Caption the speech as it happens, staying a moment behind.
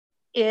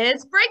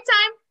It's break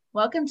time.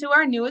 Welcome to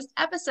our newest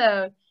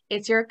episode.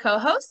 It's your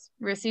co-host,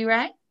 Rissy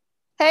Ray,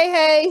 Hey,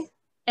 hey.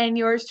 and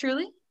yours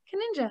truly,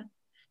 Kaninja.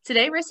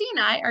 Today, Rissy and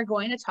I are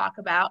going to talk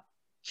about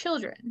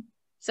children.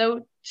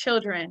 So,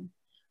 children.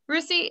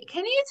 Rissy,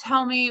 can you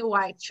tell me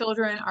why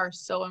children are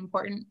so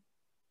important?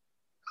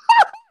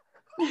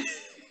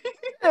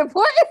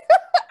 Important?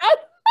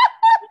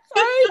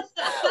 Sorry.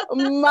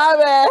 My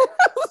bad.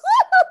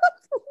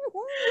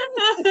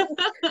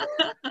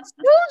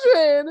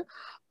 Children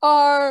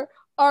are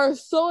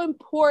so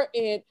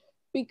important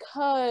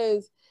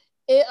because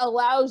it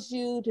allows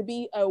you to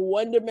be a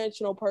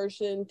one-dimensional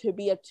person to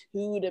be a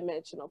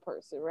two-dimensional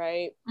person,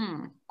 right?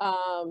 And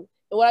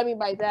what I mean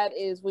by that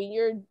is when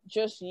you're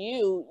just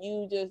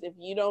you just, if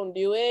you don't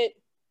do it,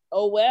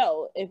 oh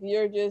well. If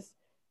you're just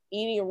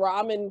eating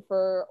ramen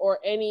or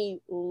any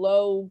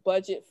low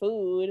budget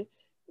food,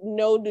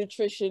 no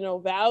nutritional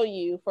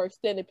value for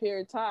extended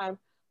period of time,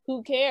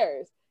 who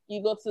cares?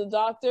 You go to the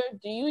doctor,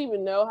 do you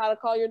even know how to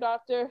call your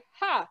doctor?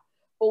 Ha!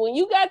 But when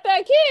you got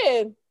that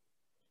kid,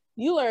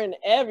 you learn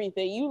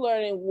everything. You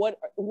learning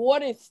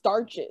what is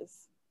starches.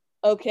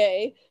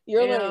 Okay?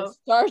 You're learning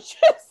starches.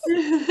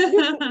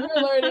 You're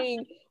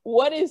learning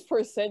what is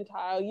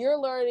percentile. You're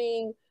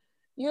learning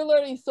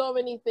so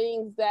many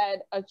things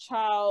that a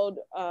child,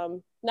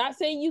 not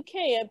saying you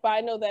can't, but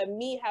I know that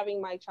me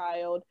having my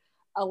child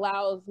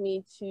allows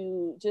me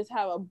to just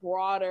have a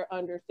broader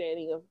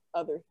understanding of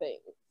other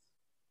things.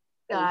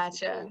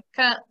 Gotcha.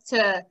 Kind of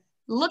to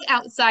look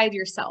outside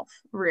yourself,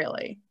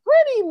 really.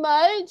 Pretty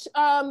much.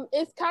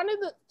 It's kind of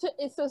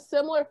it's a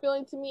similar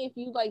feeling to me if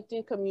you like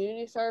do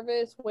community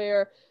service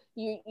where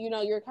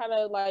you're kind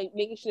of like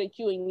making sure that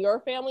you and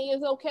your family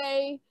is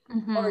okay,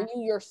 or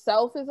you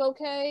yourself is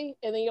okay,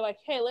 and then you're like,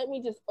 hey, let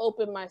me just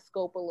open my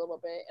scope a little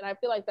bit. And I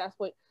feel like that's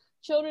what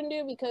children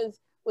do,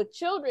 because with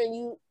children,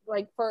 you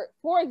like,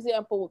 for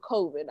example, with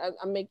COVID,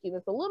 I'm making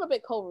this a little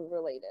bit COVID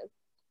related.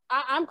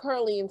 I'm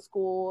currently in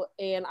school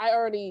and I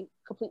already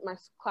complete my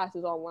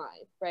classes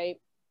online, right?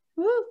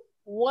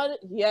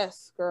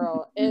 Yes,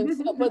 girl. And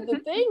so, but the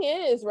thing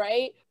is,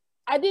 right,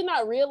 I did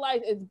not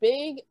realize as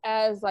big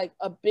as like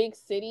a big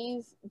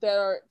cities that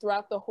are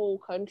throughout the whole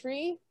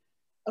country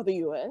of the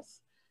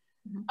US,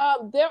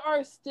 there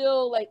are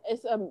still like,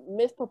 it's a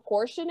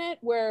misproportionate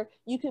where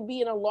you could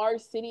be in a large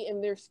city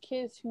and there's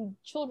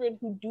children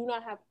who do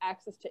not have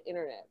access to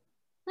internet.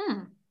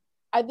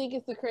 I think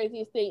it's the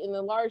craziest thing. In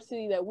the large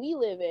city that we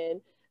live in,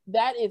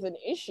 that is an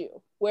issue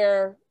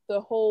where the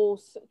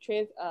whole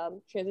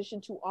transition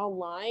to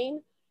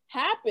online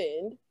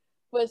happened,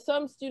 but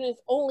some students'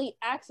 only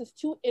access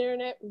to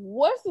internet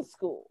was the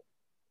school.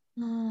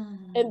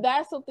 And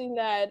that's something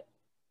that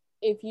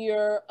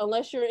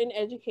unless you're in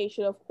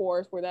education, of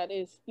course, where that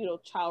is,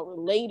 child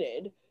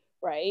related,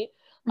 right?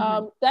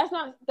 That's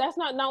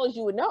not knowledge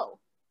you would know.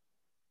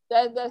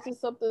 That's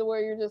just something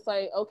where you're just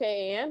like,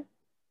 okay, and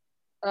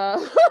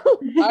all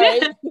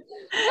right.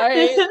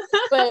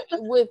 But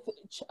with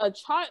a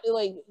child,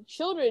 like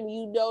children,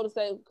 you notice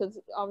that because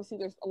obviously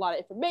there's a lot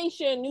of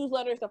information,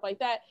 newsletters, stuff like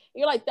that.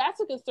 You're like,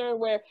 that's a concern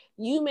where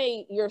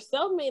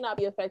yourself may not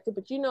be affected,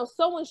 but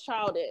someone's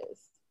child is.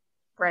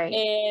 Right.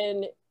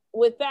 And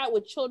with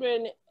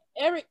children,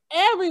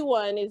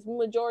 everyone is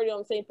majority on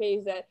the same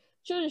page that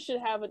children should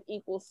have an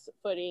equal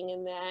footing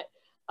in that,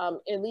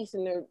 at least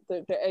in their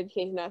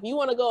education. Now, if you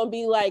want to go and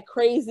be like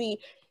crazy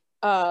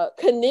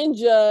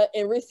Kaninja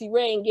and Rissy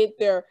Ray and get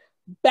their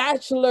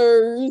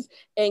bachelors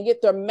and get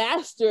their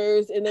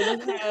masters, and then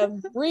we have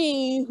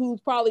Bree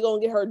who's probably gonna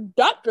get her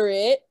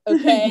doctorate.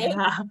 Okay,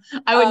 yeah,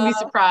 I wouldn't be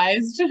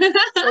surprised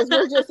because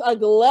we're just a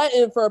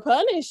glutton for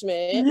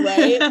punishment,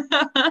 right?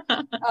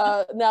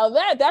 Now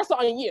that's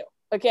on you.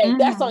 Okay,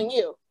 that's on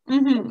you.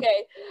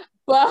 Okay,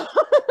 but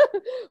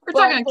we're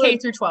talking K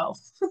through 12.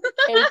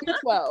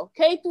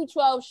 K through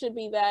 12 should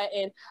be that.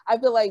 And I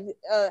feel like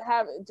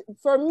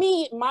for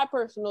me, my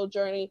personal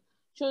journey,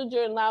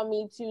 children allow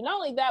me to not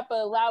only that, but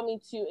allow me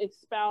to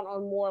expound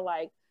on more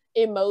like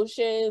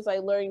emotions,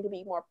 like learning to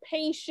be more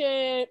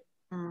patient,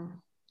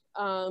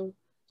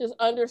 just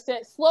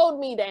understand, slowed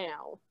me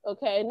down.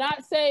 Okay,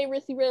 not saying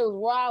Rissy Ray was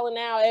wilding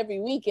out every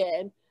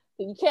weekend,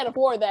 because you can't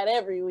afford that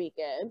every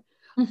weekend.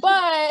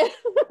 But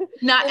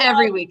not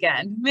every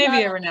weekend, maybe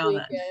every now and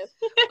then.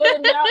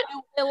 But now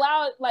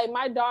it like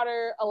my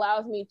daughter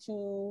allows me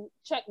to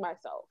check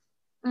myself,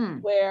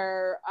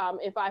 where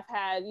if I've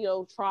had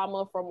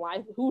trauma from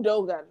life, who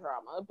don't got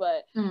trauma,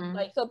 but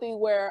like something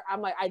where I'm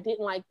like, I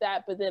didn't like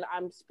that, but then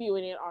I'm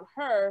spewing it on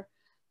her,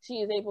 she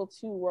is able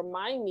to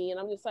remind me, and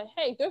I'm just like,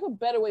 hey, there's a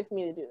better way for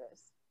me to do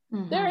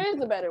this. There is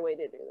a better way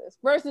to do this,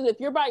 versus if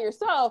you're by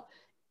yourself,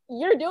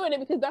 you're doing it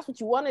because that's what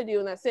you want to do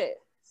and that's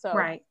it. So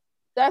right.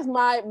 That's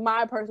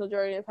my personal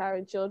journey of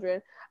having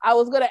children. I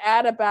was going to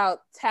add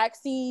about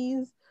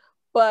taxis,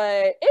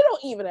 but it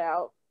don't even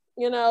out.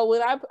 When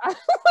I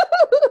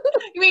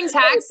You mean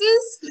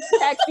taxes?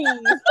 Taxis.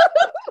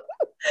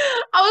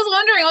 I was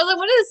wondering. I was like,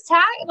 what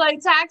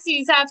does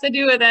taxis have to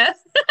do with this?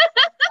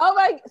 Oh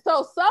my!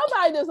 So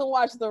somebody doesn't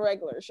watch the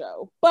regular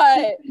show,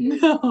 but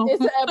No. it's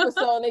an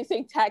episode and they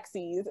say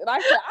taxis, and I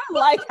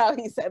like how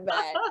he said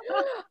that.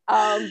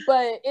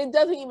 But it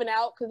doesn't even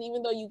out because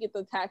even though you get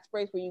the tax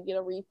breaks where you get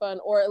a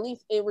refund, or at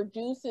least it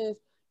reduces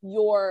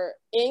your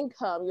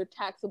income, your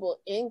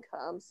taxable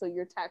income, so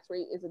your tax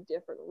rate is a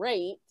different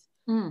rate.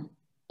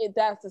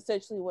 That's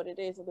essentially what it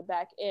is at the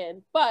back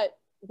end, but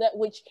that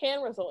which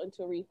can result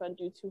into a refund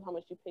due to how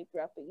much you pay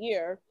throughout the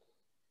year.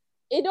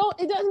 It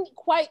doesn't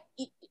quite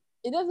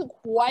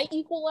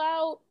equal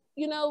out,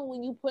 you know,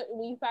 when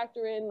you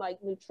factor in like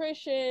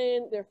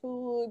nutrition, their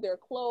food, their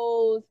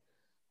clothes,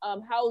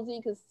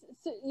 housing, because,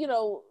 you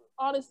know,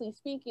 honestly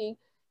speaking,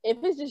 if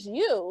it's just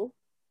you,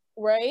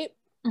 right,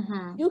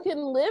 you can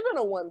live in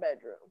a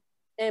 1-bedroom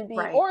and be,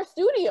 or a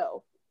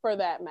studio for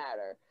that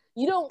matter.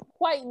 You don't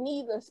quite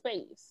need the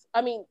space.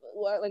 I mean,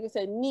 like I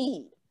said,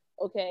 need,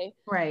 okay?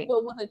 Right.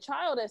 But with a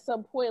child at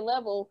some point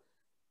level,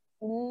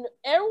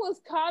 everyone's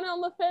kind of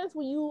on the fence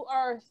when you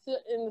are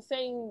in the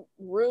same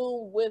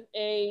room with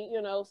a,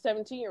 you know,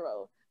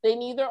 17-year-old. They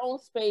need their own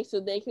space so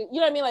they can, you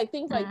know what I mean? Like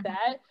things like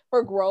that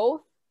for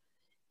growth.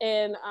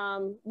 And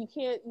you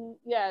can't,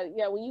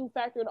 when you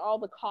factor in all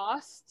the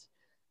cost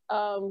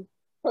from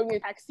your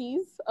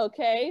taxis,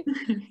 okay,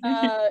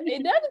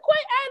 it doesn't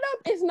quite add up.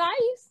 It's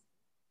nice,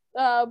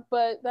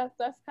 but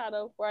that's kind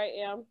of where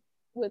I am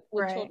with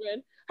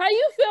children. How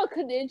you feel,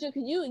 Khadija?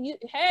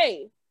 Cause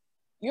hey,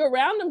 you're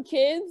around them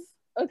kids,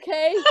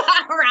 okay?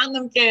 Around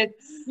them kids.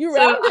 You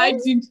around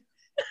them?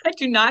 I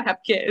do not have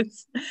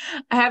kids.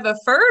 I have a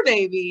fur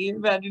baby,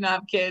 but I do not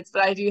have kids.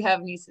 But I do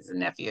have nieces and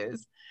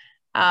nephews.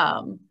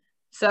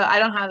 So I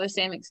don't have the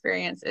same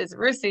experience as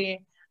Rissy,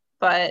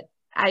 but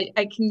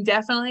I can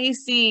definitely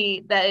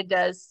see that it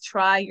does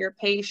try your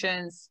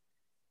patience.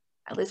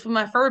 At least with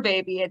my fur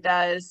baby, it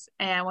does.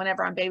 And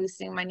whenever I'm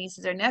babysitting my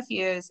nieces or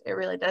nephews, it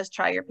really does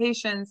try your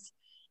patience.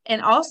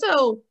 And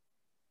also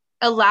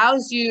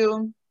allows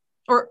you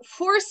or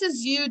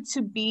forces you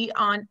to be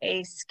on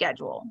a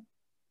schedule.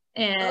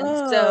 And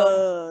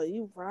so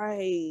you're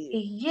right.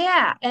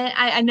 Yeah. And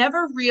I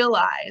never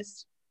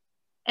realized.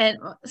 And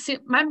see,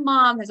 my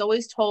mom has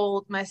always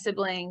told my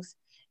siblings,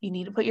 you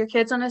need to put your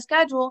kids on a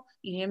schedule.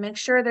 You need to make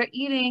sure they're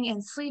eating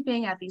and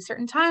sleeping at these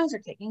certain times or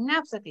taking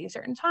naps at these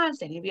certain times.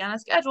 They need to be on a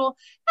schedule. And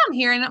I'm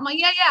hearing it. I'm like,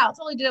 yeah, I'll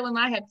totally do it when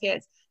I have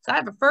kids. So I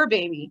have a fur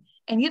baby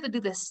and you have to do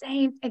the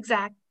same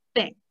exact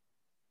thing.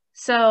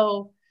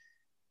 So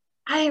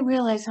I didn't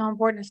realize how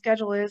important a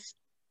schedule is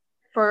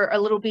for a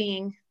little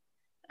being,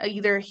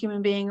 either a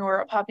human being or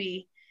a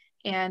puppy.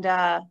 And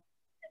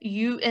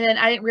then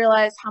I didn't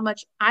realize how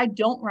much I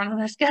don't run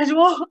on a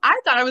schedule. I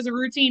thought I was a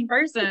routine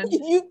person.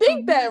 You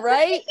think that,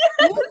 right?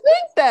 You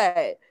think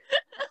that.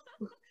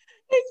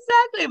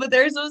 Exactly. But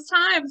there's those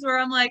times where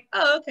I'm like,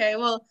 oh, okay,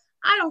 well,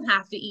 I don't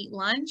have to eat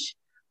lunch,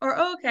 or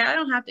okay, I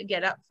don't have to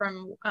get up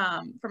from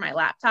for my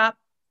laptop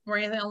or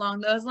anything along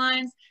those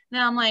lines.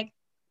 Now I'm like,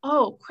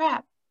 oh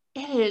crap,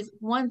 it is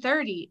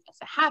 1:30.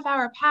 It's a half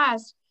hour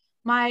past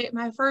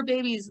my fur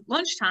baby's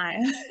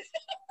lunchtime.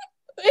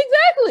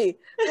 Exactly.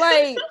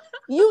 Like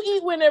you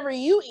eat whenever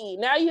you eat.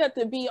 Now you have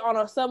to be on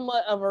a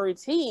somewhat of a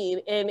routine.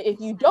 And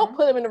if you don't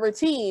put them in a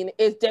routine,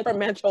 it's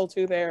detrimental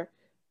to their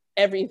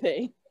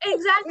everything.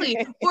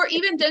 Exactly. Or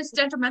even just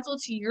detrimental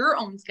to your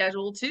own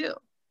schedule too.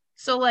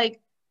 So like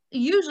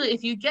usually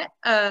if you get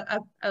a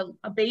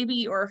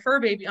baby or a fur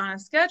baby on a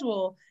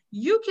schedule,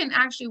 you can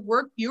actually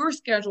work your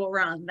schedule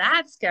around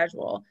that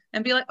schedule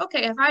and be like,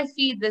 okay, if I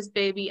feed this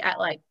baby at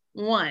like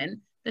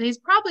 1, then he's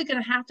probably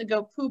going to have to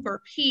go poop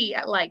or pee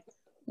at like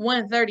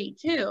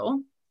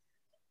 1:32.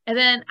 And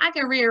then I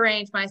can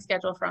rearrange my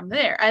schedule from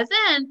there. And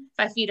then if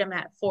I feed him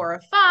at 4 or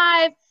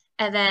 5,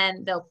 and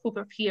then they'll poop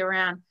or pee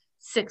around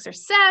 6 or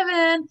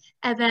 7,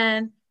 and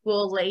then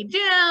we'll lay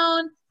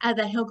down, and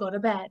then he'll go to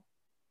bed.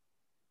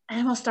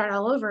 And we'll start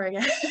all over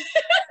again.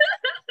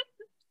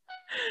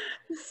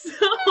 So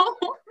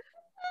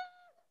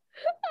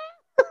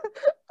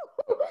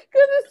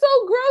because it's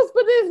so gross,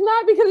 but it's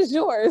not because it's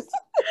yours.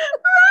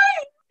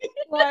 Right.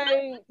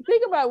 Like,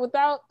 think about it,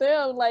 without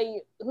them, like,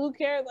 who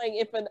cares? Like,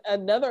 if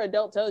another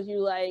adult tells you,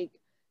 like,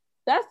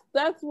 that's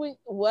what?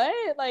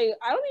 Like,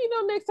 I don't even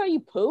know next time you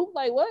poop.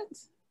 Like, what?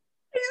 Exactly.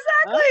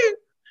 Huh?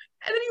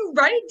 And then you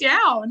write it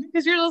down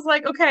because you're just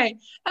like, okay.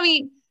 I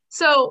mean,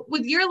 so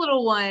with your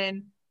little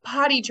one,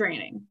 potty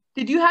training,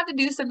 did you have to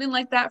do something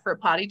like that for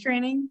potty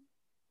training?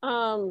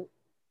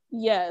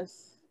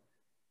 Yes.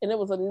 And it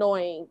was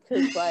annoying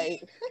because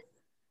it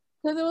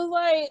was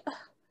like,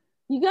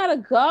 you gotta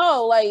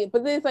go. Like,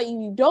 but then it's like,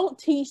 you don't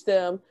teach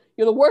them,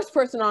 you're the worst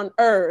person on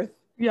earth.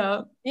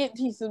 Yeah. You didn't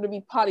teach them to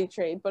be potty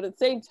trained. But at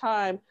the same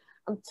time,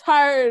 I'm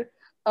tired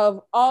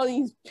of all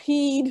these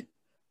peed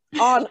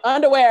on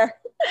underwear.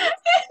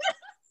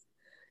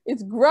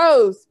 It's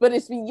gross, but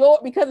it's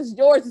because it's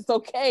yours, it's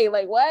okay.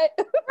 Like, what?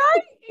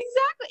 Right,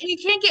 exactly. And you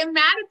can't get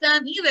mad at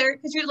them either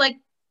because you're like,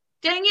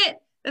 dang it,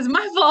 it's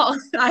my fault.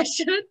 I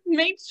should have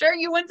made sure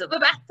you went to the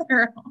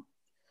bathroom.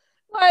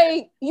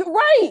 Like, you're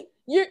right.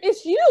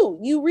 It's you.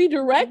 You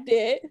redirect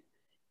it,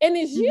 and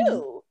it's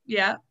you.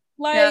 Yeah.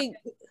 Like,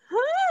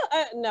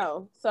 huh?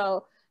 No.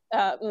 So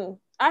I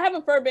have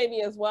a fur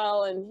baby as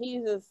well, and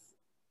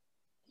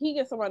he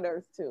gets on my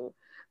nerves too.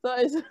 So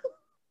it's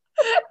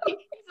He's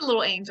a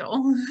little angel.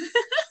 Of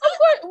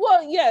course,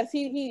 well, yes,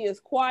 he is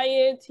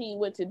quiet. He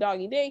went to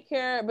doggy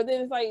daycare, but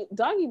then it's like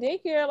doggy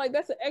daycare, like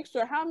that's an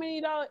extra how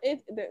many dollars?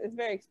 It's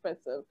very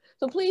expensive.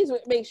 So please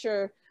make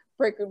sure,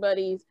 Breaker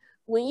Buddies,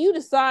 when you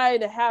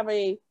decide to have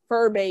a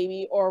fur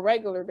baby or a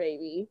regular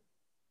baby,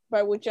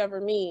 by whichever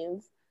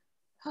means,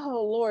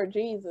 oh Lord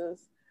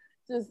Jesus,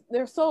 just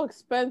they're so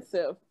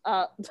expensive.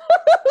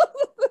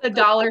 The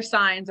dollar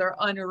signs are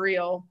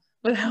unreal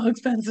with how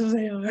expensive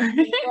they are.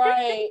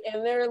 Right,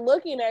 and they're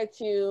looking at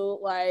you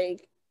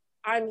like,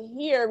 I'm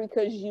here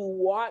because you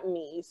want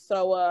me.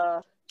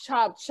 So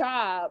chop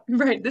chop.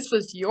 Right. This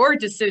was your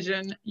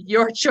decision,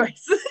 your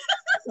choice.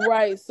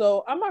 Right.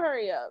 So I'm gonna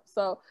hurry up.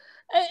 So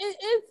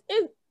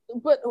it's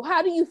but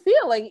how do you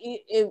feel? Like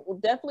it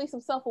definitely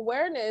some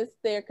self-awareness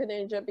there,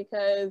 Khadija,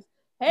 because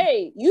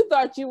hey, you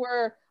thought you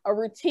were a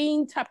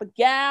routine type of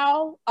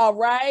gal, all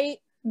right?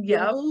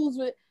 Yeah.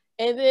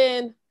 And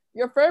then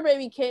your fur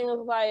baby came and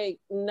was like,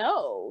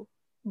 no.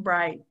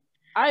 Right.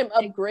 I'm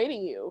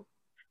upgrading you.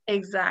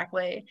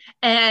 Exactly.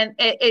 And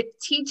it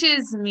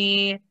teaches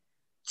me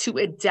to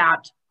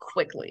adapt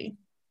quickly.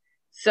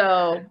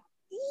 So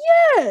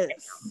yes.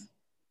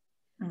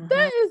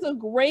 That is a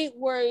great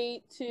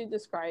way to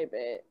describe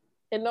it.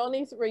 And the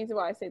only reason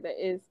why I say that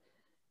is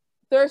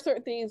there are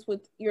certain things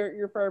with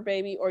your fur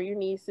baby or your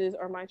nieces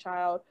or my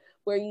child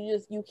where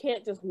you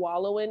can't just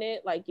wallow in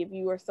it, like give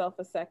yourself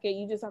a second.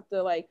 You just have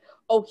to like,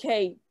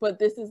 okay, but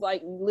this is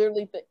like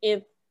literally the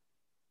nth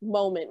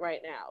moment right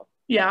now.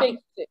 Yeah.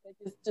 Fix it.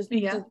 Just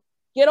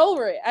get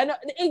over it. I know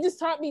it just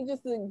taught me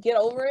just to get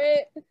over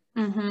it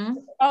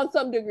on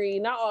some degree,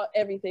 not all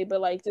everything, but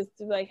like just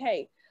to be like,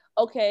 hey,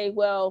 okay,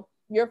 well,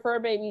 your fur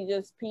baby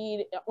just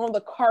peed on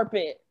the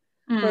carpet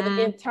for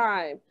the nth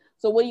time.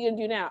 So what are you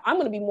gonna do now? I'm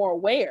gonna be more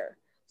aware.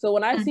 So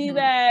when I see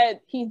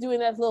that he's doing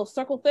that little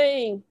circle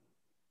thing,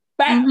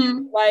 back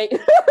like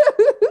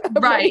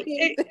right.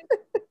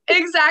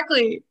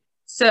 Exactly.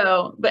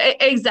 So, but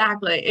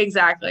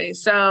exactly.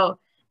 So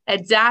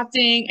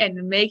adapting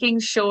and making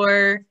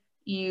sure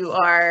you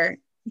are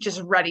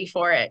just ready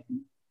for it,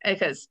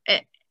 because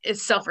it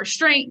is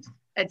self-restraint,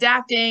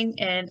 adapting,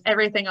 and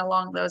everything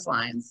along those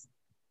lines.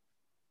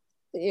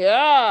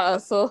 Yeah.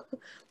 So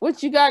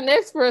what you got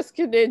next for us,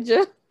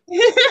 Khadija?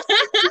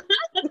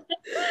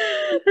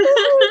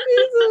 Oh,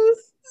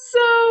 Jesus.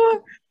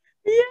 So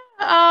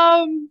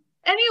yeah.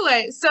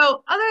 Anyway,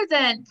 so other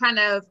than kind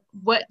of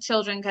what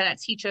children kind of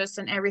teach us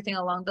and everything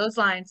along those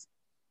lines,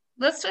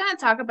 let's kind of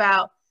talk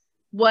about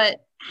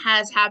what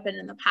has happened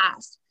in the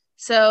past.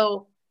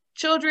 So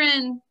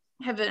children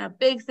have been a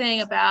big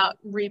thing about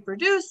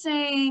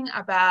reproducing,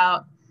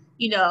 about,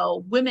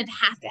 women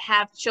have to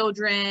have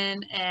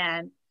children.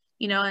 And,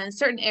 in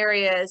certain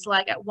areas,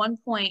 like at one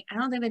point, I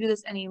don't think they do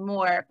this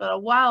anymore, but a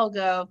while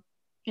ago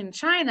in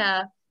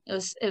China, it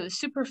was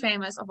super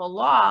famous of a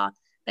law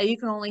that you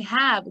can only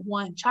have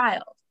one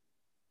child.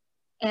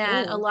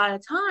 And a lot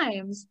of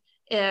times,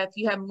 if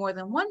you have more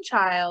than one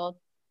child,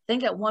 I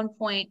think at one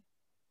point,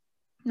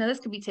 now this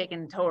could be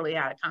taken totally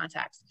out of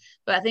context,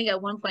 but I think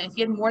at one point, if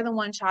you had more than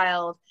one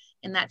child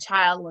and that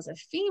child was a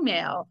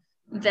female,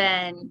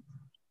 then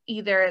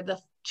either the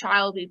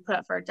child would be put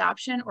up for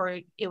adoption or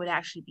it would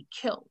actually be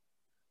killed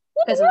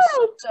because it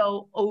was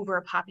so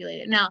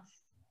overpopulated. Now,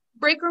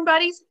 Break Room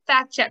Buddies,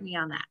 fact check me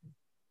on that.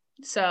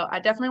 So I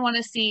definitely want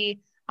to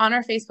see on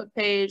our Facebook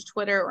page,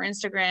 Twitter, or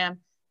Instagram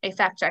a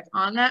fact check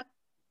on that.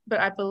 But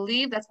I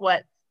believe that's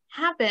what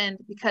happened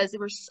because they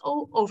were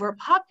so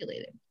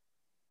overpopulated.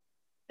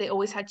 They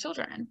always had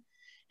children.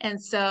 And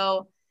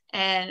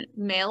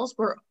males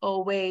were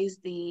always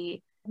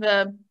the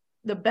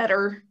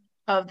better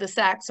of the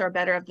sex or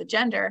better of the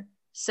gender.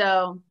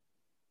 So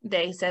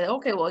they said,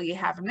 okay, well, you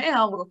have a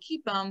male, we'll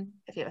keep them.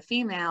 If you have a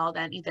female,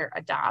 then either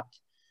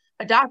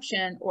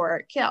adoption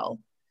or kill.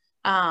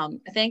 I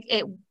think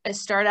it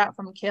started out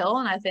from kill,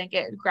 and I think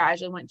it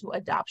gradually went to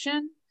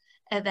adoption.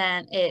 And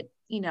then it,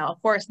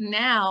 of course,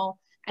 now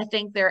I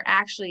think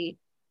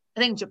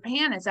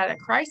Japan is at a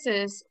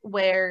crisis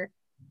where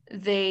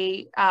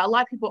a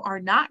lot of people are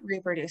not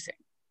reproducing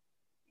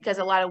because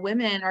a lot of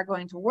women are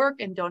going to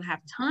work and don't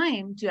have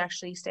time to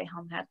actually stay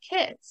home and have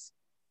kids.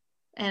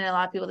 And a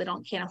lot of people, they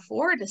can't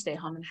afford to stay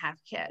home and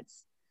have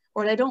kids,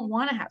 or they don't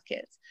want to have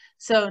kids.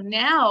 So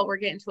now we're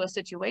getting to a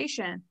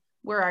situation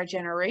where our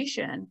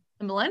generation,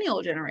 the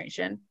millennial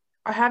generation,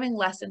 are having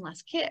less and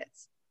less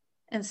kids.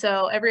 And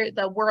so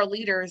the world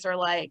leaders are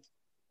like,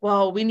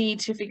 well, we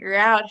need to figure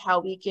out how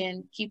we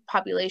can keep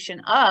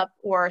population up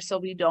or so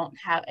we don't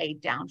have a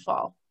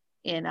downfall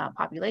in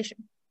population.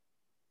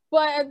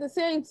 But at the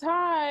same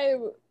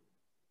time,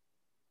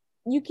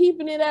 you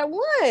keeping it at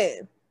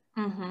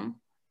one.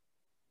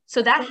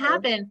 So that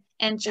happened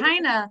in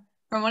China,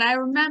 from what I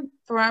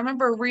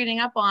remember reading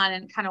up on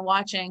and kind of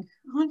watching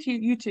on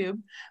YouTube,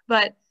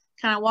 but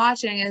kind of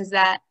watching is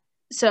that,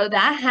 so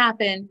that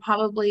happened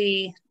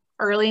probably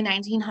early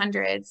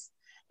 1900s.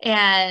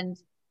 And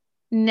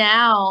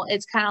now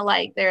it's kind of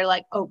like they're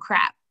like, oh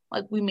crap,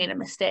 like we made a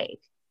mistake.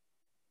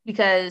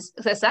 Because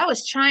so that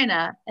was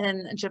China,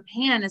 and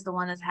Japan is the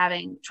one that's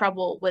having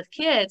trouble with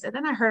kids. And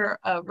then I heard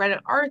read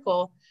an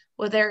article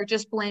where they're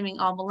just blaming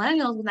all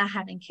millennials for not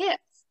having kids.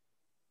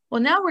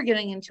 Well, now we're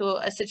getting into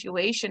a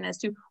situation as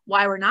to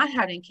why we're not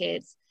having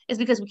kids is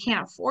because we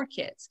can't afford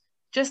kids.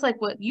 Just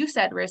like what you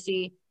said,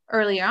 Rissy,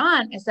 earlier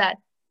on, is that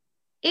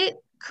it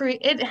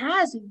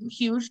has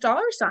huge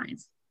dollar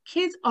signs.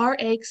 Kids are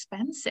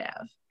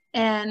expensive,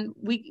 and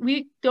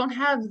we don't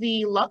have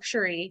the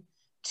luxury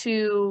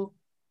to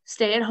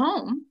stay at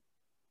home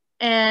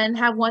and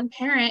have a one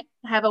parent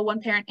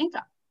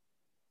income.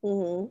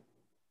 Mm-hmm.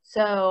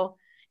 So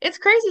it's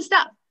crazy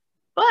stuff.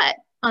 But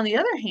on the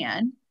other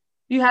hand,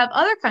 you have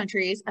other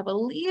countries, I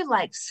believe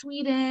like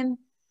Sweden,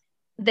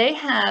 they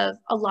have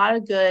a lot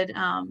of good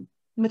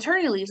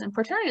maternity leaves and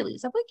paternity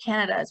leaves. I believe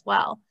Canada as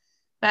well.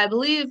 But I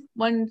believe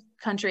one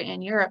country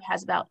in Europe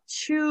has about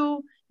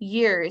 2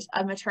 years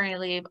of maternity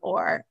leave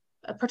or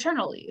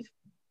paternal leave.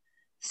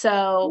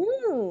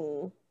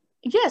 So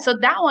yeah, so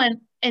that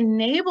one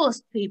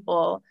enables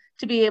people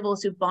to be able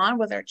to bond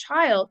with their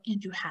child and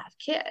to have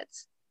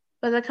kids.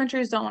 But the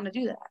countries don't want to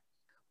do that.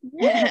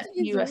 What? It's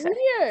USA.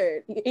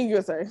 Weird.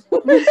 USA.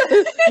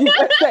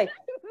 USA.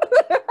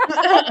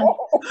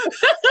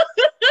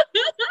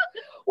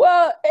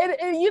 Well,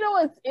 and you know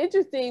what's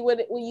interesting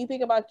when you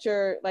think about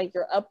your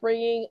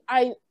upbringing,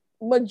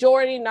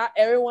 majority, not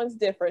everyone's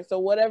different. So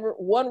whatever,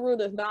 one rule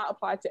does not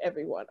apply to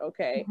everyone,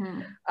 okay?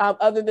 Mm-hmm.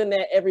 Other than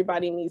that,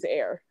 everybody needs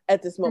air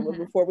at this moment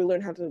Mm-hmm. before we learn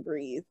how to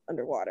breathe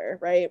underwater,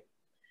 right?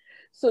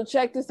 So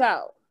check this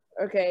out,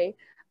 okay?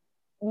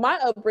 My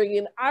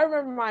upbringing, I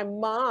remember my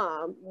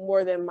mom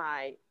more than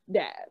my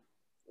dad,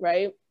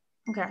 right?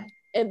 Okay.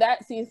 And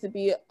that seems to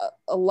be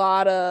a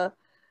lot of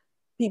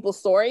people's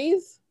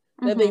stories,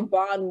 that they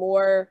bond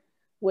more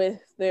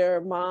with their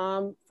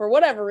mom for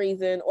whatever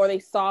reason, or they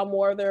saw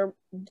more of their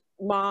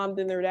mom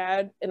than their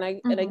dad. And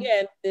and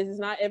again, this is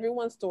not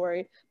everyone's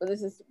story, but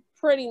this is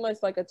pretty much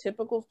like a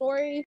typical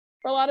story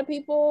for a lot of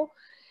people.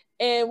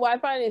 And what I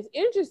find is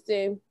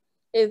interesting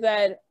is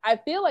that I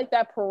feel like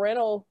that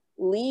parental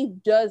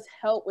leave does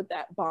help with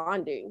that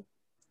bonding.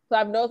 So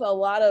I've noticed a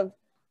lot of,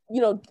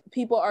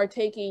 people are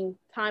taking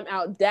time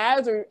out.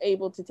 Dads are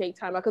able to take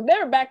time out, because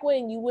there back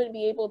when you wouldn't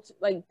be able to,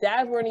 like,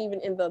 dads weren't even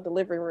in the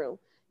living room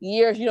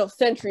years,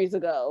 centuries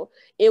ago.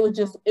 It was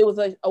just, it was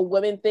like a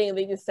women thing.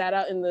 They just sat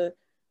out in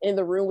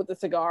the room with the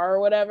cigar or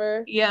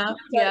whatever. Yeah.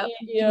 Yeah.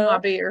 My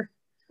beer.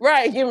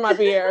 Right, give me my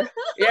beer.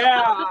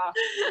 Yeah.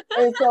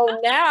 And so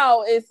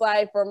now it's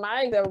like, for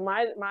my example,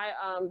 my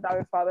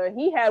daughter's father,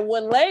 he had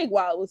one leg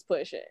while it was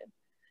pushing.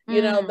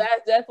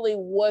 That definitely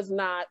was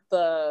not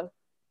the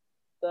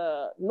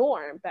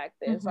norm back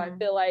then. So I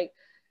feel like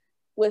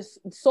with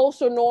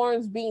social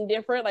norms being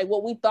different, like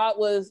what we thought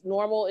was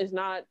normal is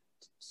not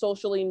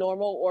socially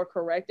normal or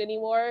correct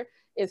anymore.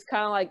 It's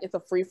kind of like it's a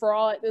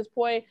free-for-all at this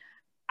point.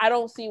 I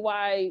don't see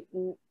why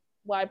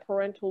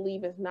parental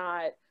leave is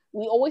not.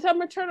 We always have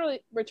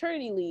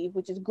maternity leave,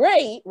 which is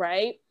great,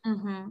 right?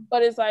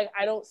 But it's like,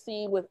 I don't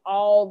see, with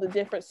all the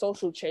different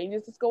social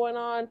changes that's going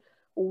on,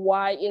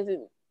 why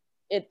isn't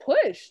it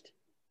pushed?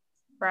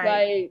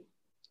 Right.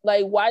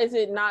 Like why is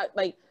it not,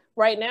 like,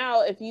 right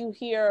now, if you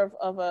hear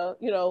of a,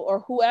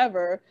 or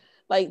whoever,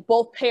 like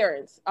both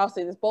parents, I'll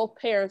say this, both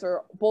parents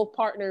or both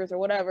partners or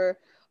whatever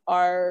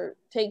are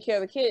taking care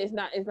of the kid, it's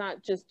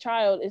not just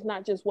child, it's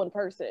not just one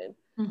person.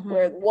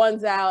 Where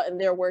one's out and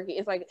they're working.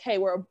 It's like, hey,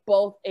 we're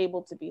both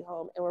able to be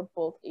home and we're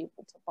both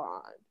able to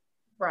bond.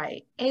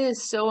 Right. It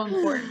is so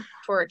important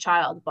for a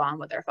child to bond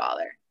with their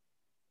father.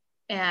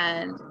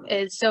 And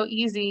it's so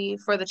easy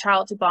for the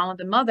child to bond with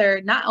the mother,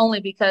 not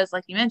only because,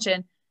 like you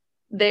mentioned,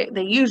 they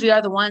usually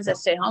are the ones that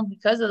stay home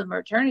because of the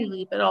maternity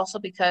leave, but also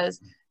because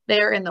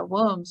they're in the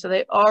womb. So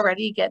they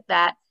already get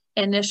that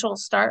initial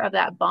start of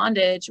that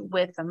bondage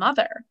with the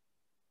mother.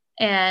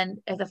 And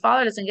if the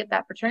father doesn't get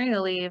that paternity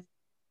leave,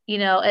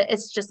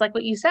 it's just like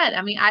what you said.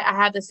 I mean, I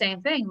have the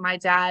same thing. My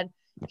dad,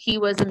 he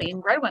was the main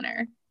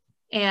breadwinner.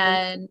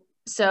 And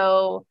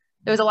so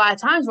there was a lot of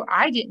times where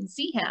I didn't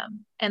see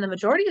him. And the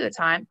majority of the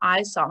time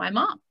I saw my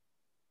mom.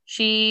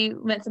 She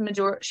went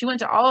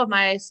to all of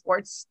my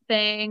sports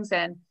things,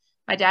 and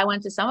my dad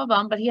went to some of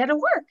them, but he had to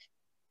work.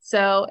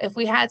 So if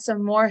we had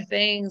some more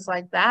things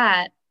like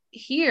that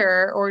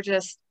here, or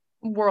just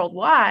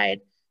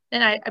worldwide,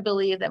 then I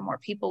believe that more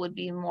people would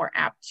be more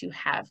apt to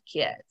have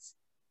kids,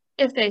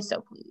 if they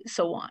so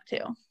want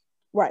to.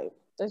 Right.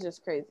 That's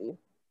just crazy.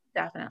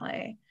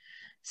 Definitely.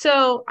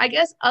 So I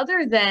guess,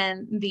 other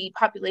than the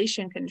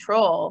population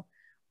control,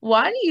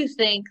 why do you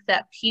think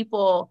that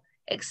people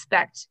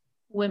expect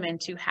women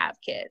to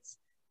have kids?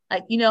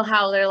 Like,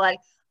 how they're like,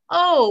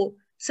 oh,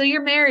 so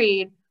you're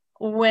married,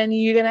 when are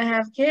you gonna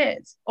have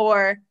kids?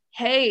 Or,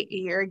 hey,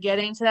 you're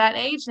getting to that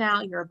age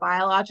now, your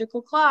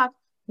biological clock,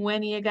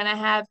 when are you gonna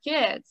have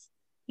kids?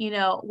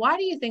 Why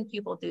do you think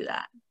people do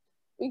that?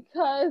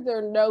 Because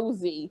they're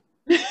nosy.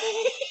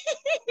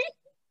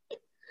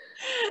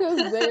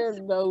 Because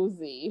they're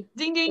nosy.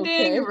 Ding, ding,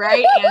 ding.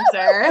 Right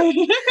answer.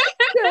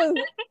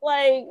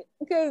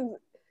 Because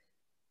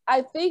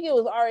I think it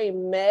was already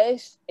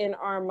meshed in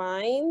our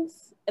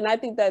minds. And I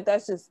think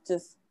that's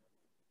just,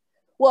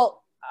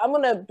 well, I'm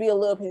going to be a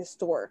little bit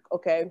historic,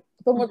 okay?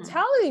 The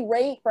mortality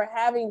rate for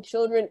having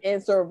children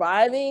and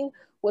surviving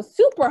was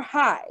super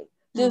high.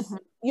 Just,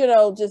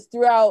 just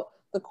throughout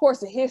the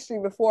course of history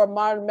before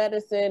modern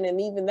medicine.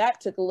 And even that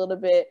took a little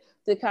bit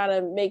to kind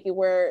of make it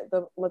where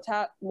the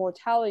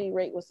mortality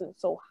rate wasn't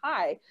so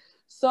high.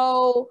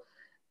 So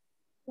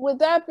with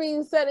that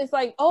being said, it's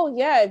like, oh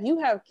yeah, if you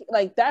have,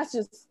 like, that's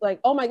just like,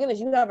 oh my goodness,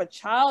 you have a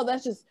child,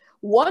 that's just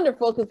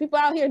wonderful, because people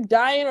out here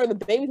dying or the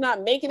baby's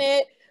not making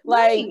it.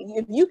 Like,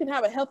 if you can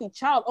have a healthy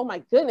child, oh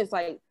my goodness,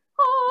 like,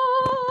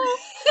 oh.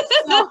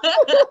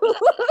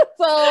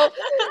 So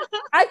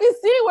I can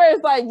see where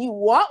it's like you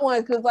want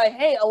one, because like,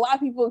 hey, a lot of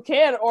people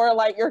can, or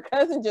like your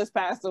cousin just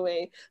passed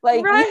away, like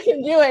you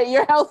can do it,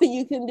 you're healthy,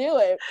 you can do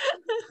it.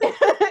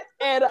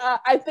 And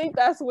I think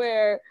that's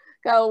where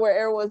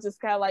everyone's just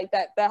kind of like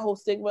that whole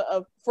stigma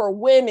of, for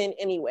women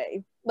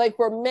anyway, like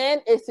for men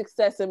it's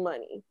success and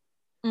money.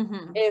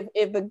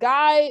 If the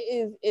guy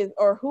is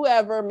or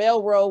whoever,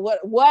 male role,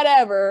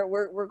 whatever,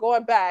 we're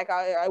going back.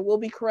 I will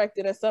be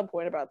corrected at some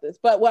point about this,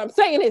 but what I'm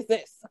saying is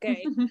this,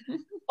 okay?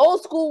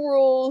 Old school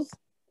rules,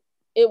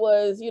 it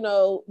was,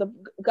 the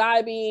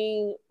guy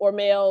being, or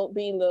male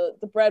being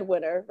the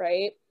breadwinner,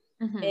 right?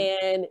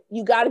 And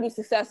you got to be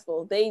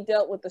successful. They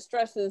dealt with the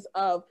stresses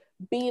of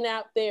being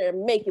out there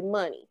and making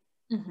money.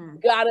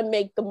 Got to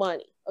make the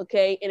money,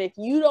 okay? And if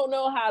you don't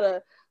know how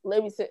to,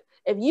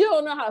 if you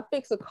don't know how to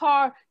fix a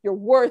car, you're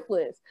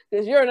worthless,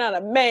 because you're not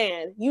a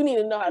man. You need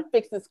to know how to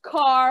fix this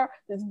car,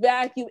 this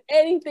vacuum,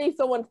 anything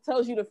someone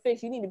tells you to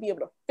fix, you need to be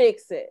able to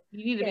fix it.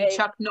 You need to be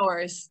Chuck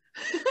Norris.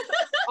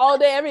 All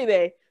day, every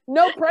day.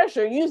 No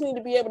pressure. You just need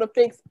to be able to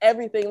fix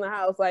everything in the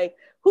house. Like,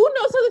 who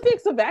knows how to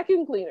fix a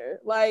vacuum cleaner?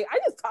 Like, I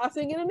just toss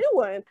it and get a new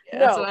one. Yeah,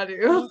 that's what I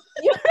do.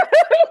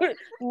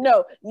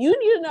 No, you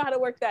need to know how to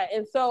work that.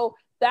 And so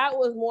that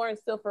was more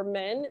instilled for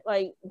men,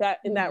 like that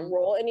in that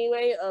role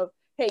anyway, of,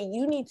 hey,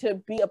 you need to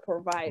be a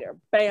provider,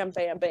 bam,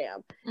 bam,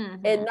 bam.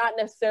 And not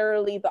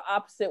necessarily the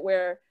opposite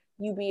where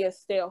you be a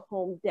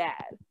stay-at-home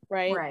dad,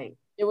 right? Right.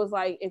 It was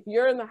like, if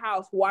you're in the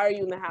house, why are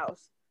you in the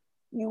house?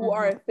 You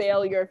are a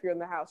failure if you're in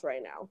the house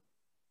right now.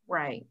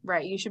 Right.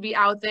 You should be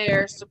out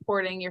there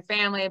supporting your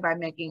family by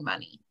making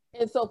money.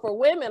 And so for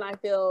women, I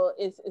feel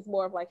it's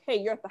more of like, hey,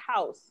 you're at the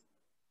house.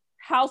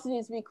 House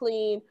needs to be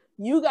clean.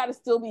 You got to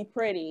still be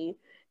pretty.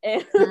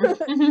 And,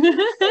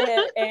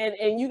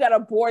 and you got to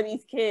bore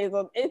these kids.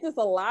 It's just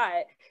a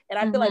lot. And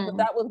I feel like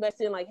that was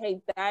mentioned, like,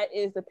 hey, that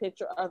is the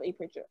picture of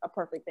a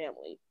perfect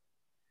family.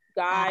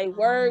 Guy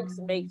works,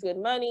 makes good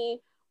money.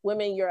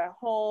 Women, you're at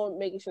home,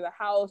 making sure the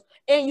house,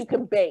 and you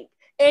can bake,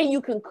 and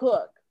you can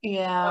cook.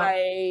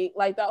 Yeah.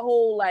 Like that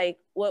whole, like,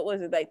 what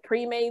was it, like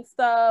pre-made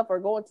stuff, or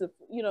going to,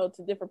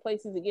 to different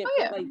places to get,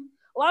 like,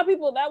 a lot of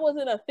people, that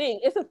wasn't a thing.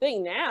 It's a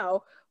thing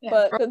now,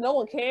 but because no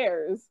one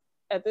cares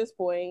at this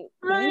point.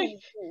 Right.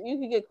 You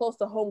can get close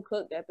to home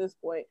cooked at this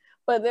point,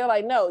 but they're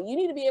like, no, you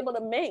need to be able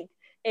to make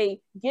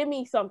give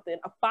me something,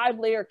 a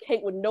 5-layer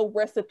cake with no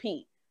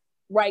recipe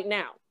right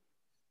now.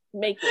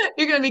 Make it.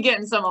 You're gonna be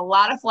getting a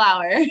lot of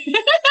flour.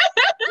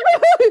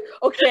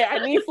 Okay,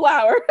 I need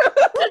flour.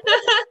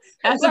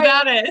 That's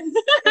about it.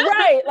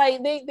 Right,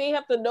 like they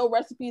have to know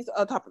recipes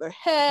on top of their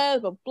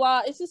head, blah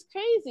blah. It's just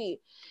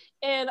crazy.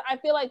 And I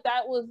feel like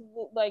that was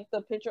like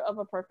the picture of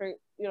a perfect,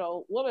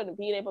 woman,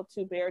 being able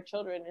to bear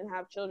children and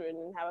have children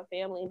and have a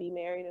family and be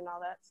married and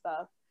all that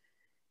stuff.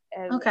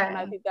 And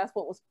I think that's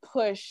what was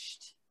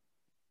pushed.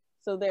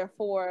 So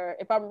therefore,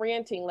 if I'm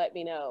ranting, let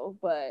me know.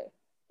 But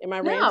am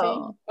I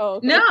ranting? Oh,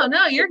 okay.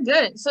 No, you're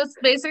good. So it's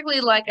basically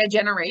like a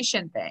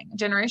generational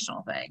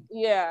thing.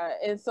 Yeah.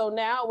 And so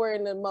now we're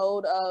in the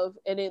mode of,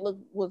 and it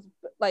was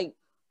like,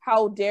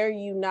 how dare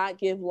you not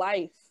give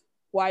life?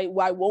 Why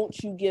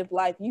won't you give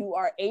life? You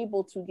are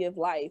able to give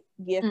life.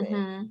 Give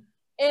it.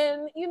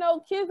 And,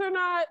 kids are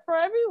not for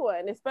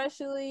everyone,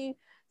 especially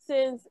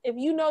since if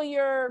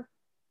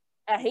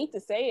I hate to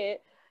say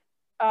it,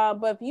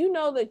 but if you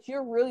know that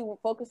you're really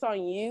focused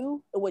on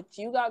you and what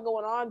you got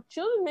going on,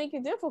 children make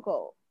it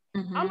difficult.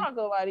 I'm not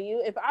gonna lie to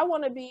you. If I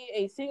want to be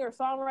a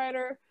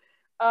singer-songwriter,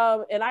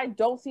 and I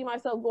don't see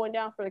myself going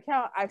down for the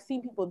count, I've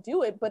seen people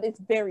do it, but it's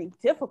very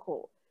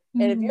difficult.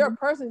 And if you're a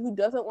person who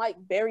doesn't like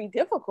very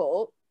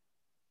difficult,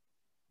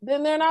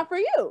 then they're not for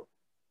you.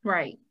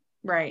 Right,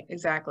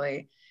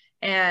 exactly.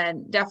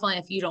 And definitely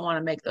if you don't want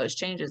to make those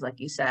changes, like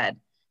you said.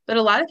 But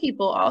a lot of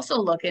people also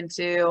look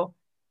into,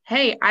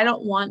 hey, I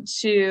don't want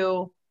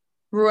to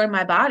ruin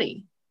my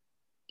body.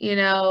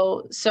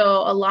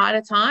 So a lot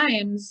of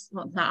times,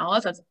 well, not all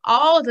of times,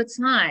 all the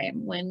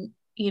time when,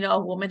 a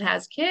woman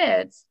has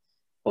kids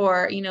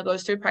or,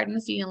 goes through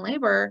pregnancy and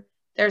labor,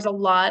 there's a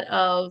lot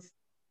of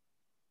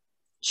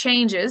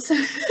changes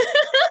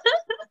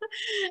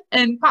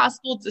and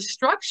possible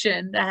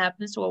destruction that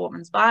happens to a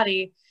woman's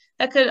body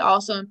that could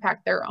also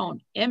impact their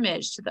own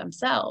image to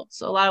themselves.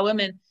 So a lot of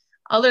women,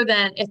 other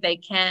than if they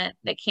can't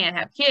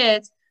have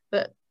kids,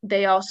 but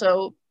they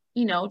also,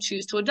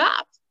 choose to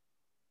adopt,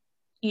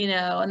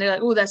 and they're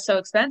like, oh, that's so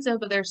expensive,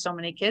 but there's so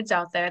many kids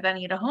out there that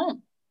need a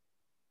home,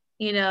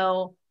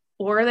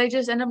 or they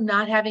just end up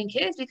not having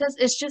kids because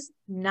it's just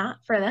not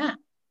for them.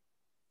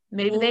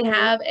 Maybe they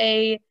have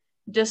a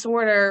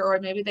disorder, or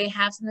maybe they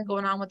have something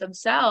going on with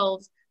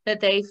themselves that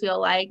they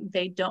feel like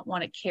they don't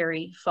want to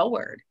carry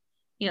forward,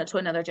 to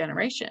another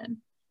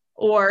generation,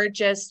 or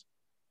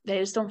they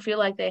just don't feel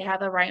like they have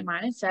the right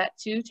mindset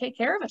to take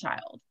care of a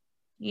child,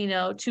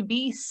 to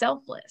be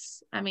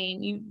selfless. I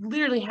mean, you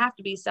literally have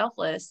to be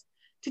selfless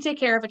to take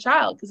care of a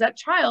child, because that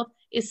child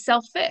is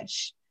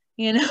selfish,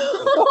 by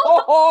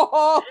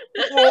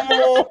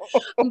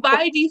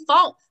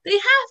default. They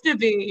have to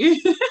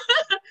be,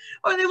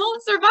 or they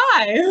won't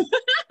survive.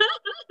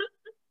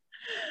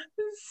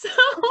 So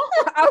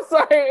I'm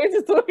sorry,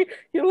 it's just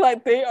you're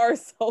like, they are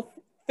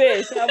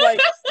selfish. I'm like,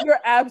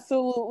 you're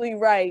absolutely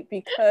right,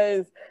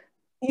 because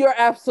you're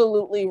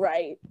absolutely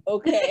right.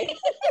 Okay.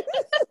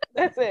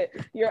 That's it.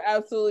 You're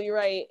absolutely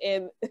right.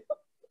 And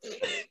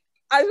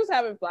I was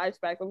having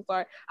flashbacks.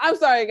 I'm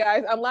sorry,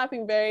 guys. I'm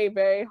laughing very,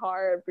 very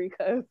hard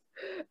because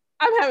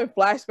I'm having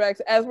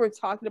flashbacks as we're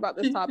talking about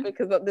this topic,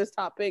 because this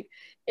topic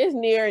is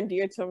near and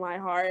dear to my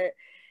heart.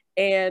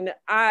 And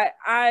I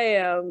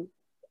am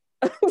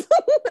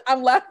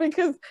I'm laughing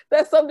because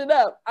that summed it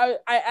up. I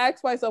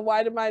asked myself,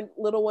 why did my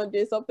little one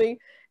do something?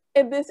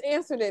 And this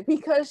answered it: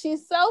 because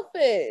she's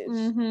selfish.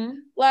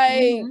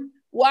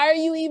 Why are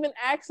you even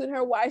asking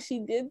her why she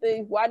did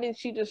things? Why did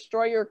she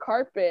destroy your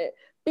carpet?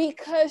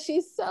 Because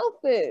she's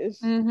selfish.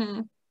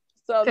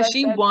 So because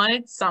she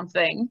wanted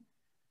something.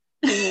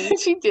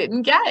 She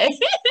didn't get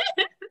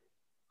it.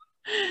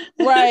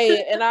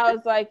 Right. And I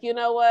was like, you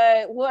know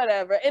what,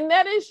 whatever. And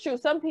that is true.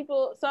 Some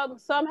people,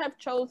 some have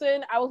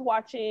chosen. I was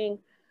watching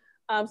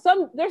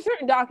there's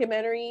certain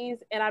documentaries,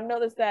 and I've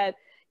noticed that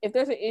if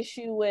there's an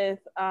issue with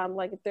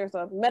like if there's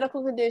a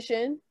medical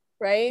condition,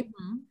 right,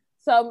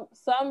 some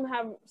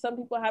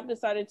people have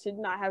decided to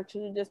not have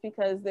children just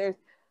because there's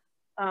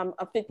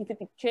a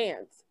 50-50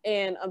 chance.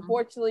 And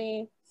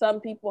unfortunately, some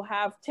people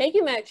have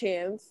taken that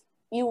chance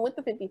even with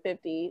the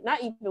 50-50,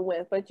 not even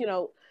with, but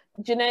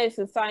genetics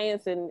and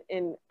science, and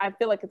I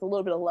feel like it's a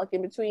little bit of luck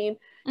in between.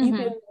 You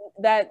can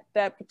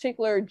that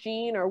particular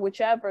gene or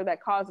whichever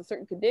that caused a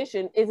certain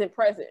condition isn't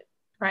present,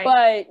 right?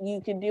 But you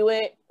can do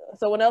it.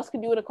 Someone else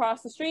can do it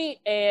across the street,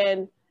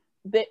 and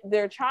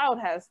their child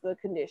has the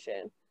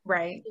condition,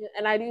 right?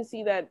 And I do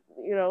see that,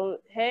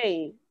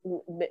 hey,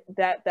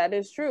 that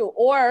is true.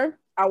 Or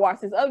I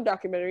watched this other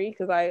documentary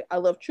because I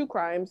love true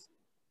crimes.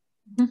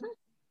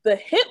 The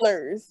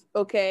Hitlers,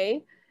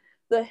 okay,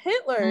 the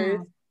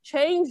Hitlers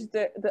changed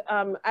the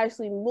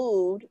actually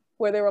moved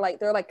where they're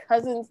like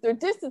cousins, they're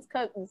distant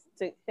cousins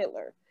to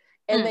Hitler,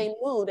 and they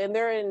moved, and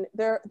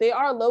they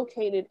are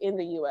located in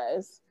the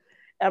US.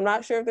 I'm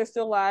not sure if they're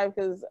still alive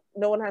because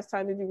no one has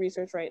time to do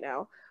research right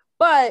now,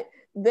 but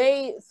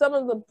some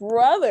of the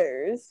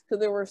brothers,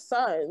 because there were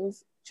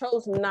sons,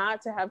 chose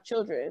not to have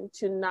children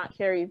to not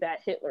carry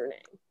that Hitler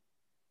name.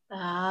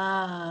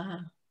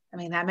 I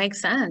mean, that makes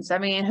sense. I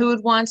mean, who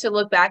would want to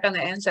look back on the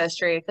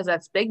ancestry, because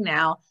that's big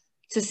now,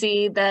 to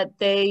see that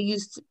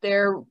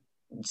they're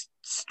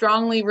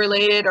strongly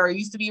related or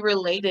used to be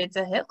related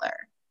to Hitler.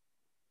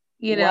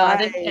 I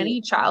think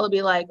any child would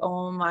be like,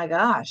 oh my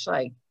gosh,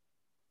 like,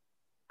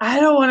 I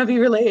don't want to be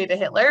related to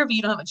Hitler, but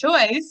you don't have a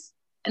choice.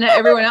 And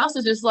everyone else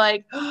is just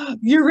like, oh,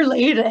 you're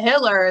related to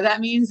Hitler. That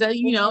means that,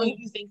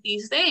 you think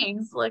these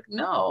things. Like,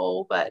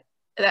 no, but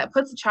that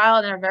puts a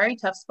child in a very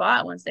tough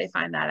spot once they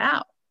find that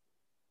out.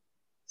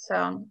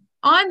 So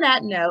on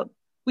that note,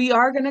 we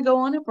are going to go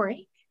on a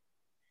break,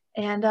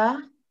 and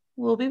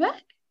we'll be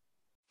back.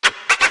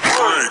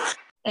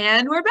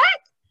 And we're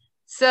back.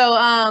 So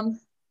I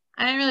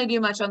didn't really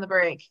do much on the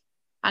break.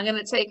 I'm going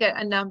to take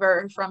a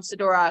number from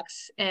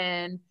Sidorox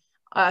in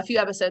a few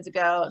episodes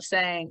ago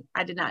saying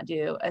I did not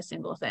do a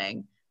single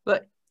thing,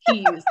 but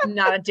he used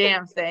not a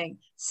damn thing.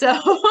 So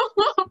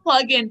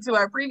plug into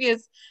our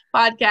previous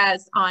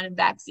podcast on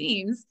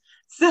vaccines.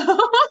 So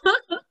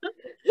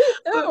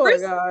oh my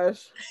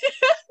gosh.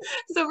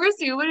 So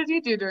Risty, what did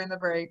you do during the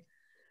break?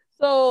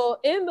 So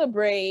in the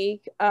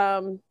break,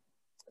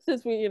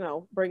 since we,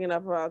 bringing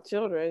up about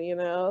children,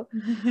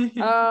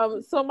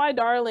 so my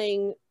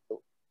darling,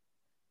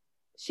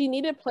 she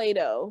needed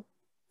Play-Doh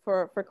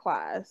for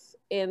class,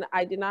 and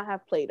I did not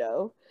have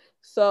Play-Doh.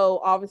 So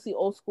obviously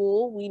old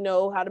school, we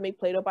know how to make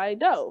Play-Doh by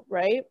dough,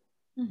 right?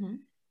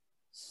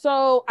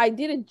 So I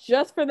did it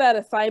just for that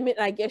assignment,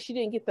 and I guess she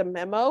didn't get the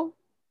memo.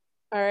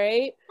 All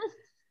right.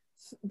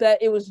 That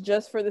it was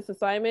just for this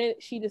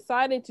assignment. She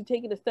decided to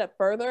take it a step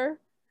further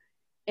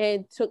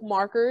and took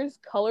markers,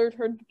 colored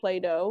her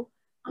Play-Doh,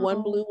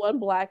 one blue, one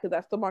black, because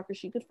that's the marker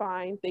she could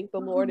find. Thank the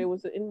Lord it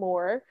was in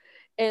more.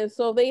 And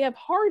so they have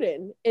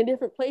hardened in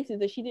different places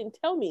that she didn't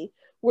tell me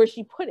where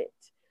she put it.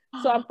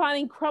 So I'm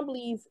finding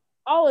crumblies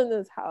all in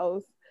this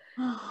house.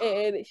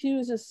 And she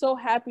was just so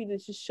happy to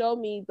just show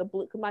me the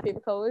blue, because my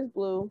favorite color is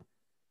blue.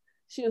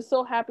 She was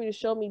so happy to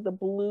show me the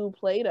blue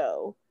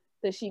Play-Doh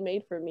that she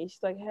made for me.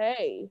 She's like,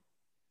 hey,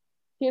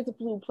 here's a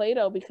blue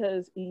Play-Doh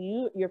because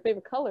your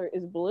favorite color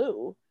is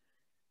blue.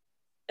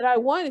 And I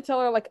wanted to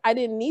tell her, like, I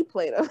didn't need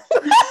Play-Doh.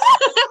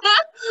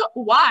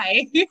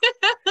 Why?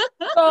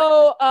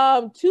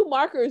 So 2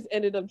 markers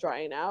ended up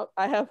drying out.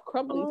 I have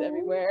crumblies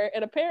everywhere.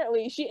 And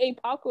apparently she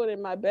ate popcorn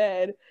in my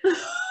bed.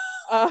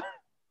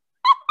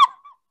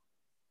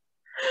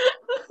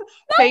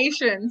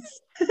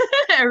 Patience,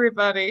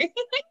 everybody.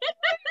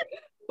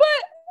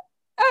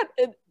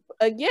 But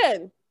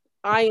again,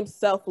 I am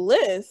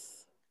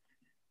selfless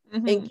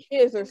and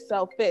kids are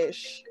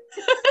selfish.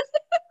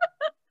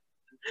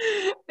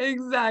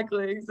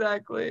 Exactly.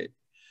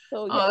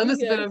 So this has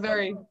been a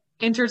very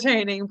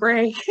entertaining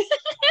break.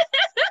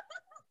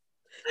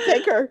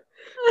 Take her.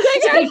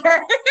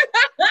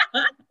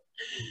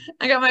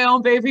 I got my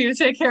own baby to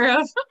take care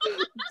of.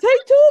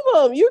 Take 2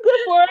 of them. You're good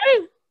for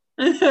it.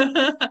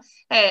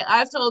 Hey,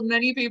 I've told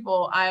many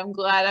people I'm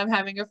glad I'm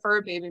having a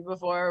fur baby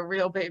before a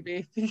real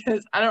baby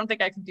because I don't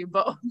think I can do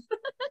both.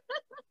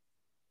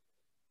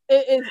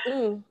 It's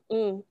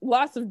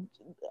lots of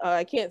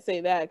I can't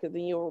say that because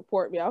then you'll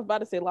report me. I was about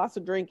to say lots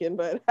of drinking,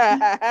 but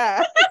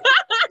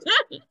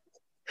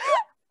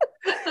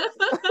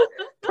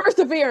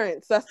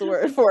perseverance, that's the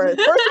word for it.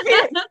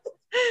 Perseverance.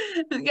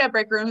 Yeah,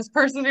 break room is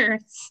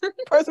perseverance.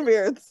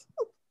 Perseverance.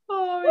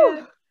 Oh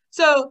man.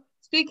 So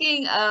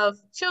speaking of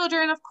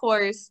children, of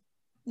course,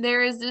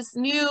 there is this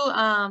new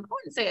I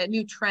wouldn't say a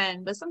new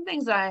trend, but some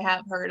things that I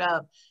have heard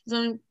of is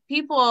when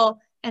people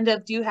end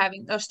up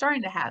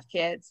starting to have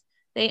kids,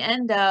 they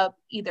end up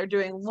either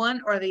doing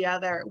one or the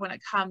other when it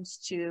comes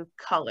to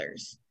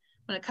colors,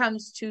 when it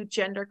comes to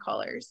gender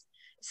colors.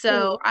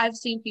 So I've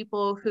seen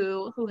people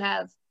who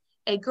have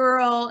a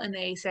girl and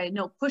they say,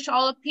 no, push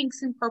all the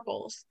pinks and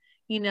purples.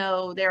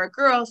 They're a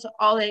girl, so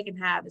all they can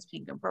have is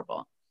pink and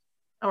purple.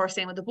 Or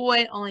same with the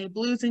boy, only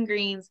blues and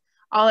greens.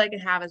 All they can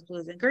have is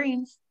blues and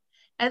greens.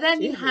 And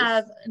then you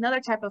have another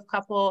type of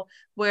couple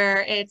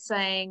where it's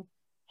saying,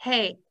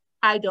 hey,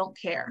 I don't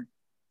care.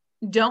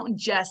 Don't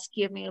just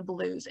give me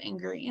blues and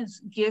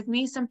greens. Give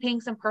me some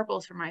pinks and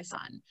purples for my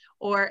son,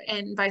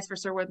 and vice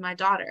versa with my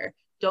daughter.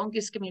 Don't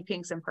just give me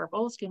pinks and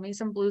purples. Give me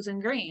some blues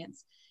and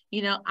greens.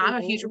 I'm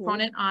a huge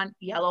proponent on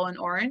yellow and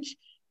orange,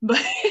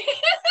 but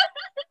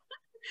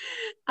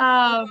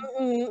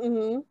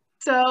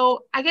so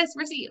I guess,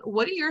 Rissy,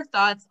 what are your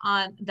thoughts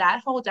on that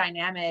whole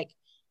dynamic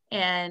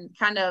and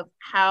kind of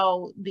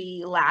how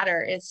the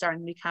latter is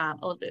starting to become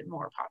a little bit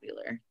more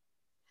popular?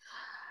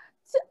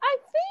 I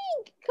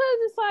think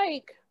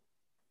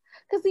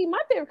because see, my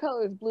favorite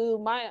color is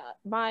blue.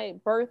 My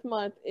birth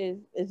month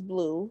is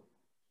blue,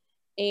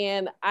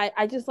 and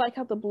I just like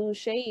how the blue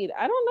shade.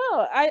 I don't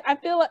know. I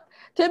feel like,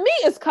 to me,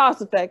 it's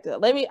cost effective.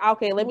 Let me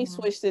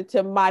switch it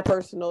to my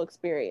personal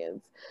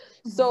experience.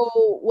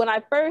 So when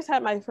I first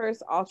had my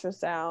first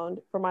ultrasound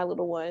for my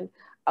little one,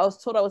 I was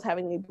told I was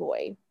having a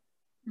boy.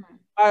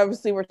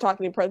 Obviously, we're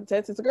talking in present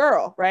tense, it's a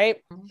girl,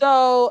 right?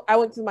 So I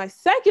went to my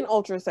second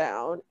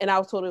ultrasound and I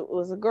was told it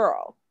was a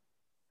girl.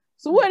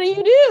 So what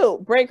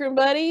do? Break room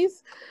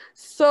buddies?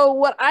 So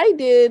what I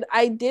did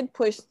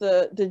push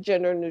the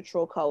gender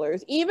neutral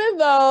colors, even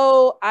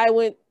though I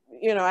went,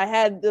 I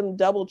had them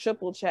double,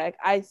 triple check.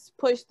 I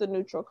pushed the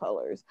neutral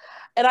colors.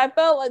 And I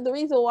felt like the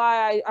reason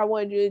why I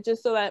wanted to do it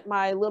just so that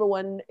my little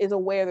one is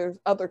aware there's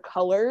other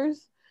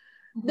colors.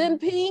 Then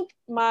pink,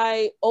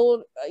 I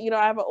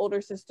have an older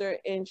sister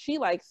and she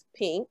likes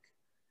pink,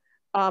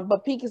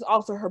 but pink is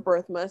also her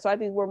birth month. So I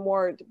think we're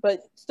more,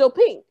 but still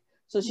pink.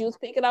 So she was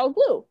pink and I was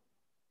blue.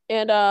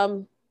 And I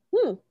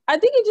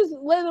think it just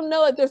let them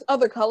know that there's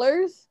other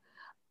colors.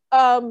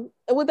 And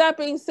with that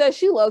being said,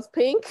 she loves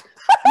pink.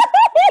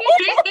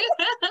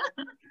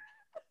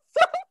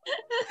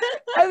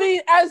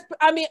 As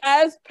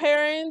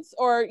parents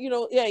or,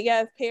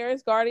 as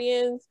parents,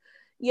 guardians,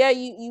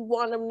 you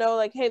want them to know,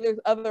 like, hey, there's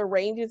other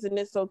ranges and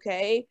it's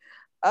okay.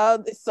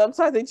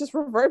 Sometimes they just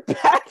revert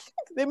back.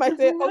 They might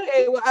say,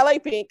 okay, well, I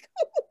like pink.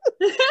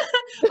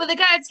 But they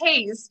got a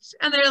taste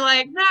and they're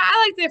like, nah,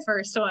 I like the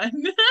first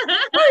one.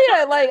 Oh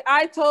yeah, like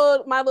I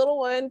told my little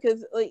one,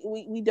 because like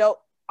we don't,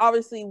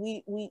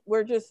 obviously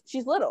we're just,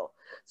 she's little,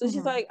 so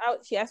she's like,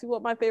 she asked me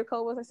what my favorite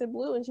color was. I said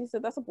blue, and she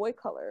said that's a boy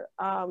color.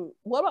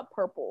 What about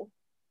purple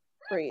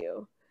for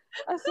you?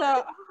 I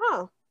said,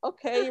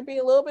 okay, you're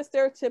being a little bit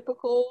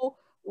stereotypical.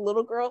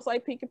 Little girls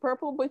like pink and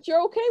purple, but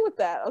you're okay with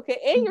that, okay?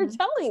 And you're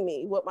telling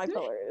me what my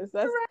color is.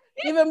 That's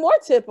even more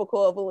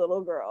typical of a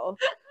little girl.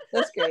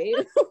 That's great.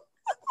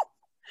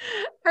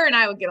 Her and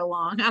I would get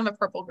along. I'm a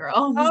purple girl.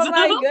 Oh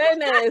my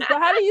goodness. So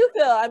how do you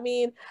feel? I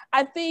mean,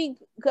 I think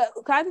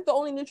the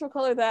only neutral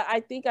color that I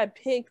think I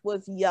picked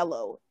was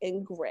yellow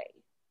and gray.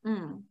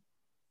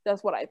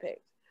 That's what I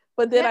picked.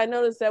 But then I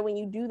noticed that when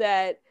you do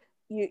that,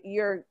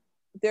 you're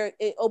there,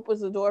 it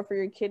opens the door for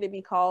your kid to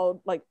be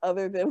called like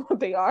other than what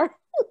they are.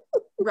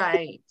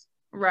 Right.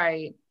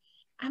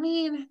 I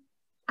mean,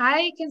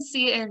 I can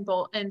see it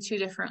in two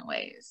different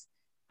ways.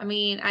 I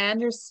mean, I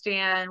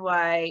understand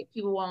why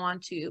people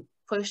want to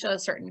push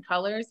those certain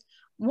colors.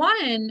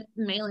 One,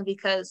 mainly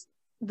because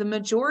the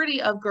majority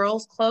of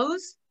girls'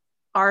 clothes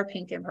are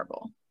pink and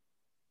purple.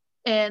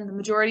 And the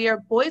majority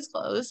of boys'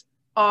 clothes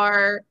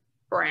are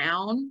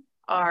brown,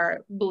 are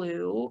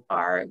blue,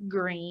 are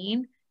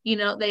green. You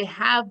know, they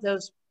have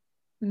those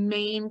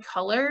main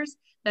colors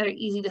that are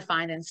easy to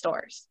find in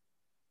stores.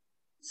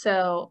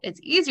 So it's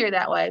easier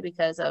that way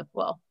because of,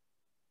 well,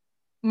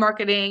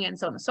 marketing and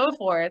so on and so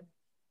forth.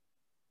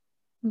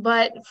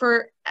 But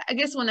for, I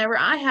guess, whenever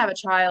I have a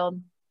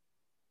child,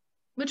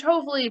 which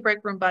hopefully Break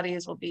Room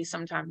Buddies will be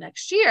sometime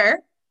next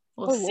year,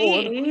 we'll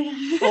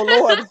see. Lord. Oh,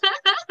 Lord.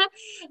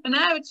 When I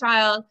have a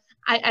child,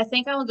 I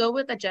think I will go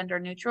with a gender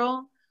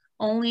neutral,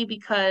 only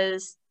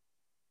because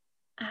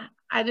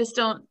I just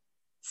don't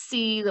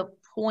see the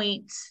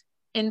point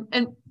in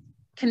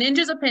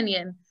Kaninja's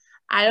opinion.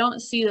 I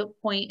don't see the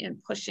point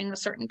in pushing a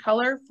certain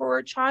color for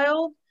a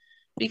child,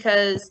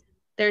 because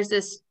there's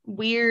this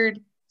weird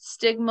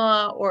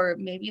stigma, or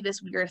maybe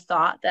this weird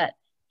thought that,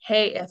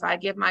 hey, if I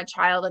give my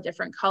child a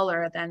different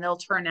color, then they'll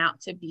turn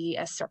out to be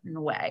a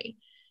certain way.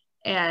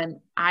 And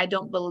I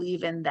don't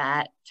believe in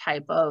that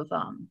type of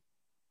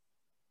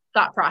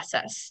thought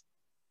process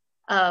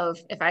of,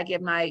 if I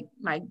give my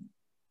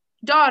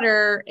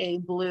daughter a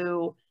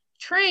blue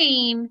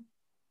train,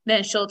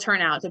 then she'll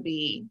turn out to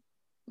be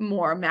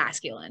more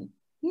masculine.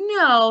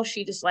 No,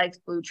 she just likes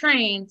blue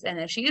trains. And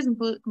if she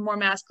isn't more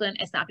masculine,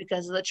 it's not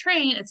because of the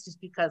train, it's just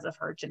because of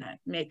her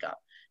genetic makeup.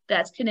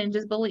 That's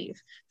Kaninja's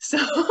belief. So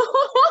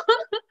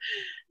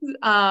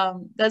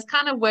that's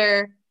kind of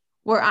where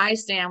I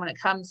stand when it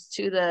comes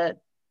to the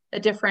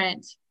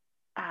different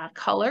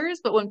colors.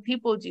 But when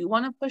people do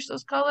want to push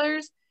those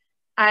colors,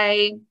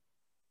 I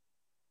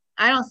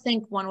don't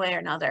think one way or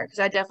another, because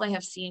I definitely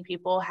have seen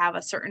people have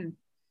a certain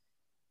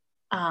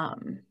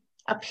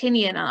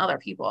opinion on other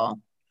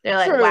people. They're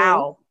like, True.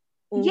 wow,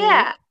 Mm-hmm.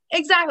 yeah,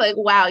 exactly. Like,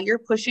 wow, you're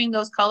pushing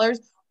those colors.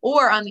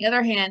 Or on the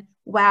other hand,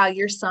 wow,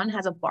 your son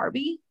has a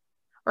Barbie,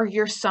 or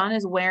your son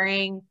is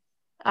wearing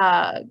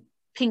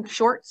pink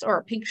shorts or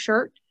a pink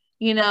shirt,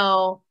 you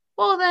know.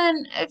 Well,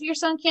 then if your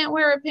son can't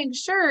wear a pink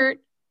shirt,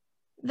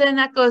 then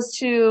that goes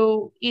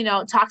to, you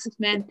know, toxic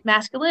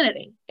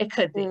masculinity. It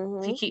could be,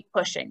 Mm-hmm. to keep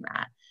pushing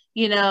that,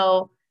 you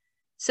know.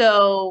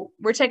 So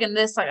we're taking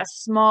this like a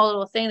small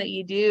little thing that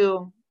you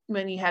do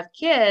when you have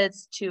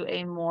kids to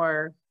a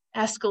more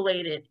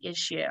escalated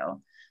issue.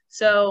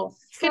 So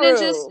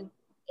Kaninja's,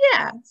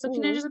 yeah. So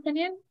Mm-hmm. Kaninja's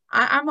opinion,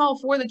 I'm all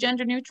for the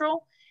gender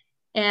neutral.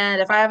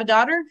 And if I have a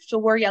daughter,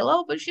 she'll wear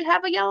yellow, but she'll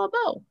have a yellow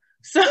bow.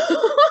 So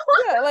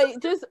yeah, like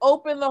just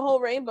open the whole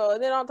rainbow.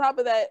 And then on top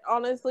of that,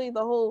 honestly,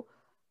 the whole,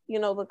 you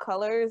know, the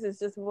colors is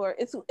just more,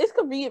 it's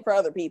convenient for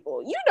other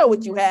people. You know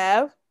what you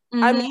have.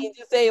 Mm-hmm. I mean,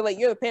 just say like,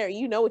 you're the parent,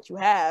 you know what you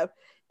have.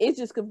 It's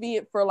just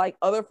convenient for like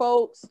other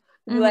folks to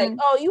be mm-hmm. like,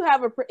 oh, you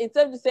have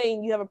instead of just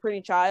saying you have a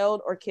pretty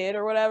child or kid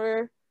or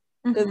whatever,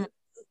 because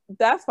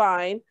that's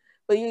fine.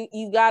 But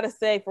you gotta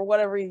say, for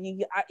whatever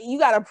you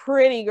got a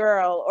pretty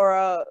girl or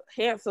a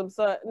handsome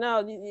son. No,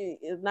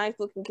 a nice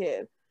looking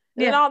kid.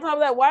 And then on top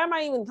of that, why am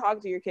I even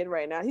talking to your kid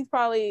right now?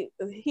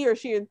 He or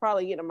she is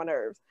probably getting on my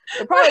nerves.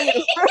 They're probably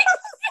getting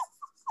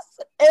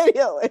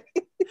anyway.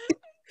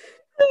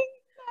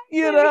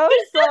 You know,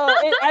 so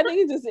I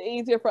think it's just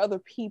easier for other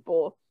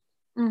people.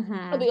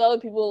 Mm-hmm. I think other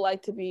people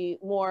like to be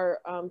more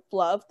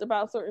fluffed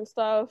about certain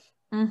stuff.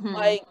 Mm-hmm.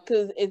 Like,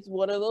 because it's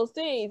one of those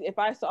things. If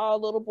I saw a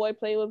little boy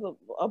play with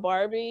a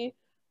Barbie,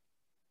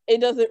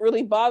 it doesn't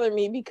really bother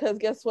me, because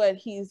guess what?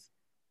 He's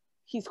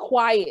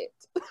quiet.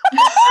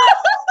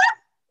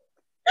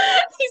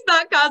 He's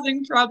not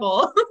causing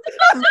trouble.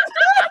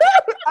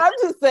 I'm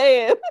just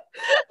saying.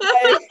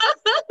 Like,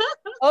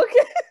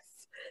 okay.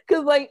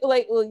 Because like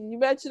you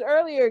mentioned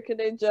earlier,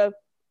 Kaninja,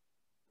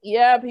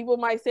 yeah, people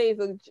might say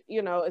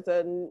it's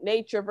a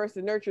nature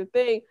versus nurture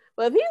thing,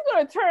 but if he's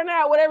going to turn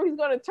out whatever he's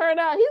going to turn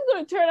out, he's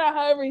going to turn out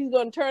however he's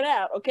going to turn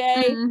out.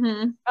 Okay.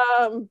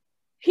 Mm-hmm.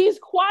 He's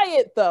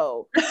quiet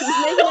though. He's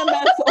making a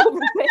mess over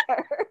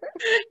there.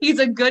 He's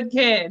a good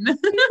kid. He's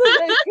a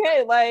good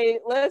kid.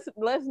 Like,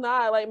 let's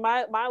not, like,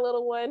 my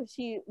little one,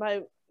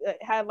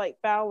 had like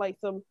found like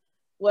some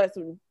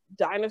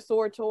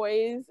dinosaur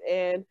toys,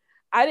 and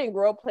I didn't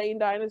grow up playing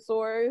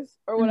dinosaurs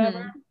or whatever.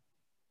 Mm-hmm.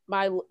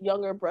 My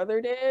younger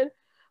brother did,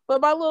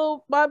 but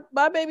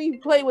my baby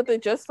played with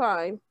it just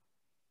fine.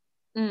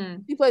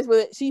 She plays with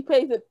it. She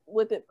plays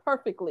with it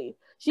perfectly.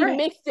 She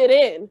mixed it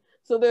in.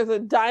 So there's a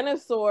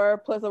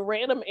dinosaur plus a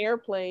random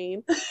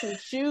airplane, some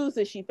shoes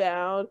that she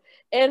found,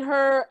 and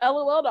her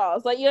LOL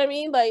dolls. Like, you know what I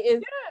mean? Like,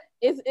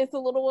 it's a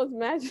little one's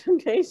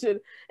imagination.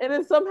 And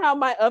then somehow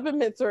my oven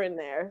mitts are in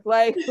there.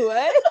 Like,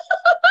 what?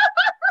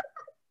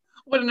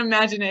 What an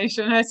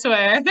imagination, I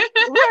swear.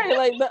 Right,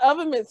 like the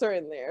oven mitts are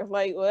in there.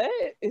 Like, what?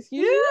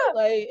 Excuse me?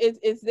 Like,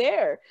 it's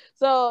there.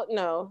 So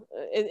no,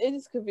 it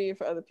is convenient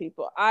for other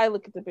people. I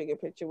look at the bigger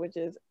picture, which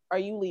is, are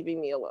you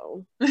leaving me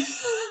alone?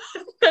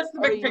 That's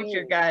the big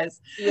picture, guys.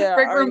 Yeah.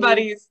 Break Room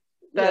Buddies.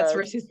 That's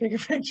Rissy's bigger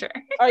picture.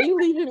 Are you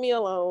leaving me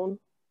alone?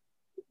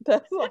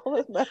 That's all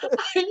that matters.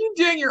 Are you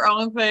doing your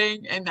own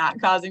thing and not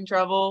causing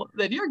trouble?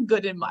 Then you're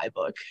good in my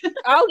book.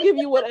 I'll give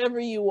you whatever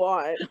you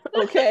want.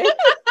 Okay.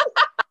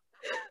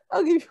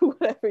 I'll give you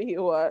whatever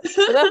you want.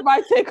 But that's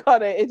my take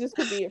on it. It just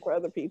could be for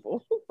other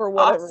people for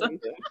whatever reason.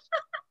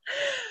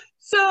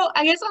 So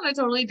I guess on a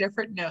totally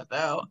different note,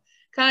 though,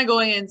 kind of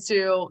going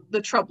into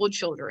the troubled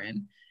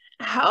children,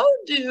 how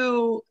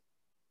do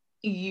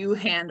you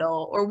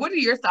handle, or what are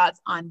your thoughts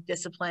on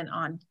discipline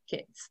on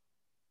kids?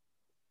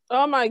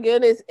 Oh my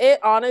goodness, it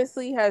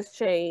honestly has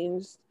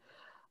changed.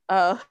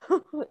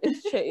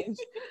 It's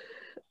changed.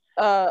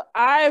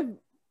 I've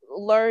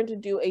learned to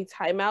do a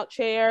timeout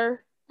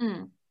chair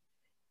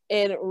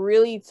and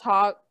really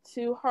talk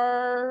to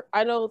her.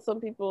 I know some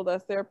people,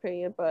 that's their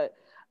opinion, but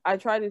I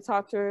try to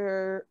talk to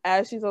her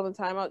as she's on the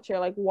timeout chair,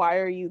 like, why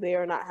are you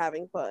there not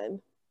having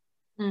fun?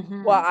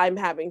 While I'm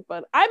having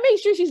fun. I make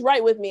sure she's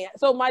right with me.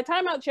 So my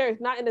timeout chair is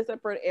not in a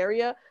separate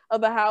area of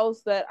the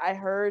house that I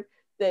heard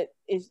that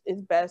is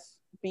best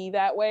be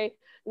that way.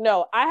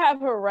 No, I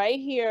have her right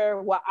here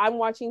while I'm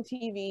watching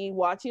TV,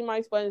 watching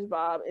my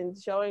SpongeBob, and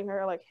showing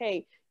her like,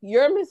 hey,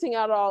 you're missing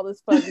out on all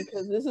this fun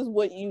because this is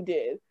what you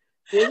did.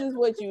 This is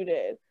what you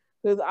did.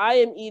 Because I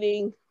am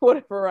eating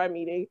whatever I'm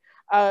eating.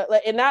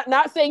 And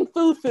not saying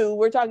food.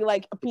 We're talking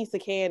like a piece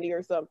of candy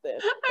or something.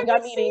 Like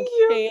I'm eating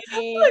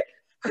candy. Like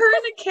her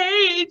in a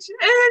cage,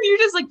 and you're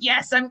just like,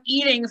 yes, I'm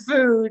eating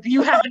food.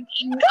 You haven't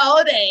eaten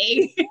all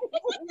day.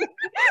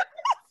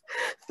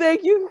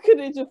 Thank you,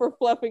 Khadija, for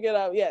fluffing it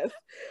up. Yes.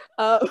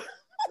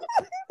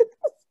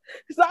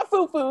 It's not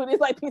food. It's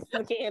like pieces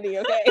of candy,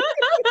 okay?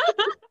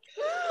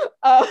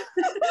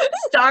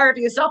 Starve,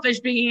 you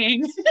selfish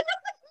being.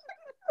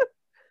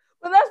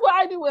 But that's what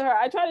I do with her.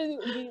 I try to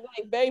be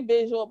like very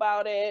visual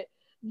about it,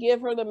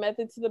 give her the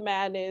method to the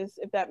madness,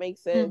 if that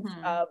makes sense.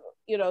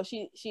 You know,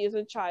 she is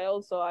a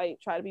child, so I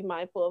try to be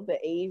mindful of the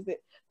age,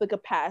 the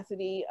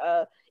capacity.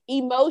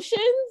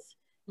 Emotions,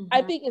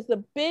 I think is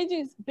the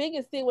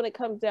biggest thing when it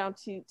comes down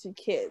to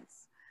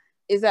kids,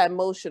 is that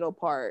emotional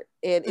part.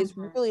 And it's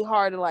really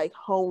hard to like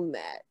hone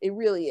that. It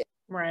really is.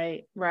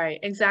 Right,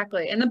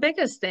 exactly. And the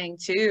biggest thing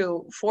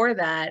too for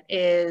that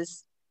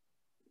is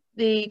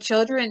the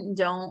children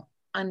don't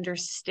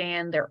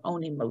understand their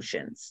own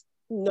emotions.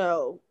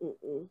 No.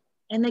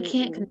 And they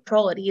can't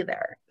control it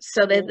either.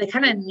 So they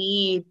kind of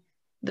need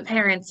the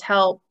parents'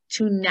 help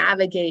to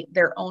navigate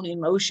their own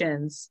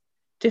emotions,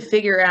 to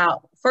figure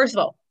out, first of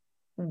all,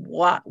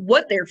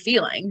 what they're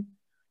feeling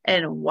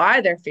and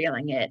why they're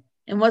feeling it,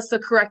 and what's the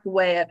correct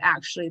way of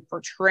actually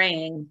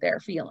portraying their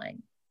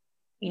feeling.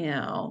 You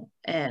know,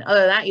 and other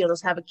than that, you'll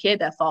just have a kid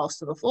that falls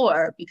to the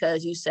floor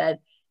because you said,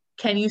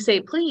 can you say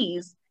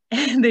please?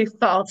 And they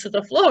fall to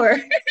the floor.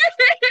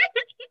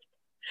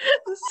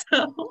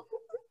 So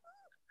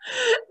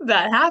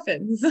that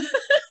happens.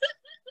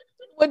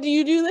 What do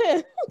you do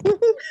then?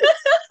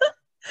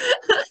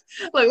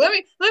 Look, let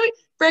me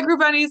Break Group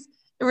Bunnies,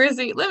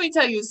 Rizzy, let me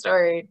tell you a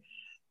story.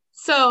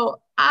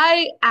 So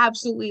I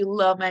absolutely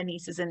love my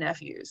nieces and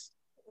nephews.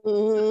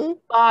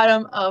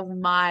 Bottom of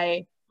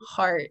my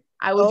heart.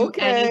 I would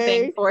do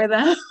anything for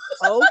them.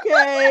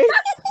 Okay.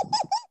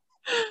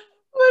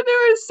 But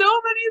there are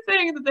so many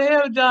things that they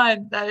have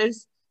done that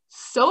is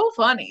so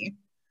funny.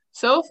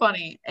 So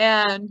funny.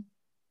 And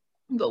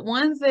the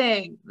one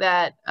thing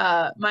that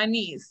my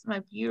niece,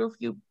 my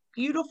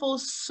beautiful,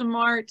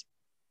 smart,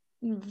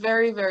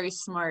 very, very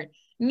smart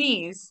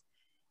niece,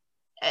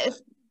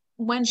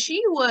 when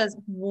she was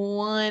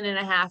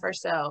 1.5 or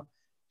so,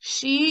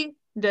 she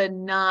did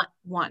not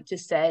want to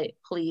say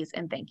please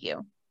and thank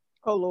you.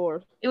 Oh,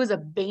 Lord. It was a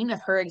bane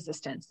of her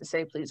existence to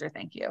say please or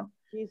thank you.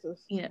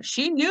 Jesus. You know,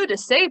 she knew to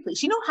say please.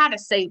 She knew how to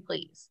say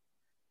please.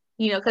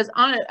 You know, because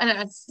in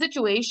a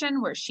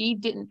situation where she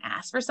didn't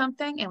ask for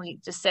something and we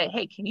just say,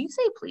 hey, can you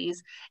say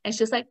please? And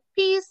she's like,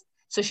 please.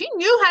 So she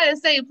knew how to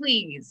say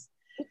please.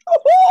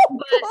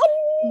 But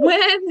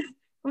when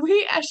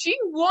she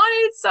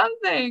wanted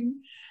something,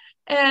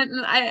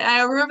 and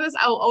I remember this,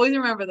 I will always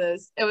remember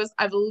this.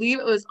 I believe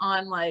it was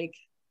on like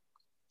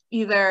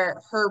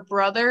either her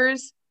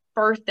brother's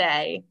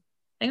birthday.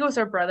 I think it was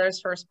her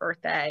brother's first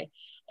birthday.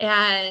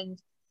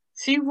 And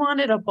she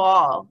wanted a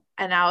ball.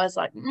 And I was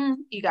like,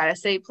 you got to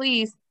say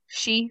please.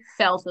 She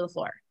fell to the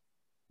floor.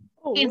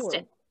 Oh, instant.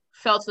 Lord.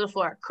 Fell to the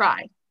floor.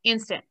 Cried.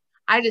 Instant.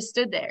 I just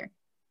stood there.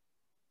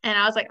 And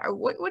I was like,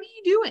 what are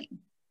you doing?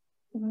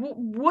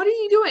 What are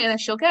you doing? And then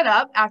she'll get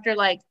up after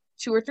like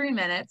 2 or 3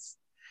 minutes.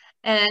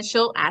 And then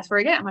she'll ask for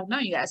it again. I'm like, no,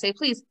 you got to say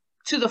please.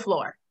 To the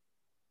floor.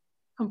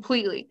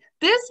 Completely.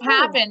 This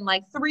happened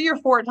like 3 or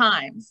 4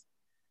 times.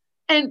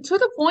 And to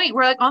the point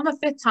where, like, on the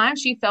 5th time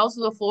she fell to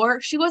the floor,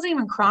 she wasn't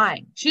even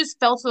crying. She just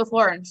fell to the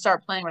floor and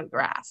started playing with the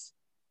grass.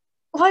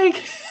 Like,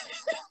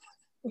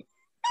 and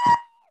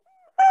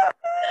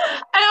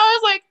I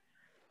was like,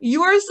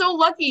 you are so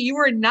lucky you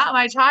are not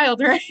my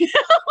child right now.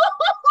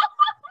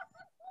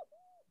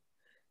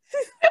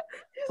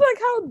 She's like,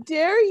 how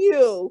dare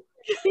you,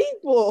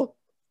 people.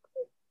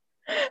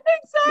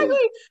 Exactly.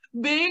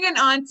 Being an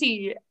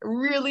auntie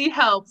really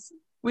helps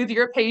with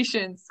your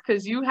patience,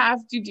 because you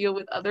have to deal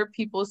with other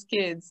people's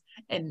kids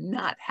and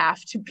not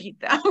have to beat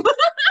them.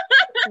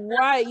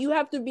 Right. You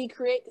have to be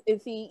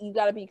creative. See, you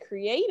got to be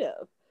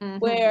creative. Mm-hmm.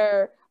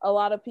 where a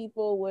lot of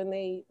people, when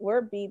they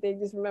were beat, they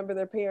just remember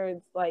their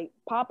parents like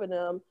popping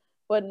them,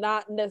 but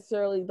not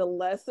necessarily the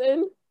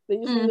lesson. They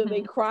just knew that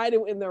they cried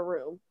in their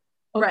room.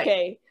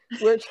 Okay,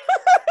 right.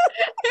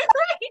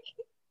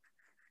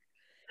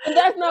 And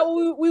that's not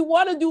what we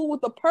want to do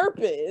with a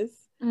purpose.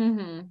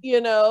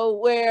 You know,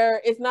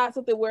 where it's not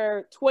something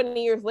where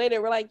 20 years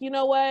later we're like, you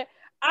know what,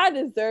 I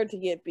deserve to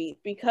get beat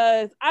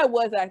because I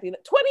was acting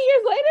 20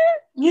 years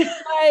later.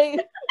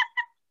 Like,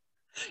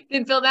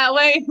 didn't feel that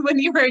way when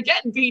you were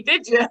getting beat,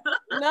 did you?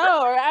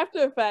 No, or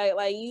after the fact,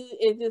 like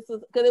it just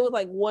was because it was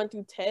like 1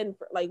 through 10,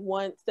 for like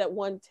one step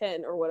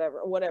 110 or whatever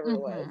it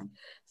was.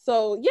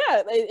 So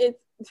yeah, it's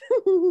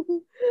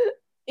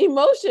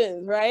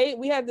emotions, right?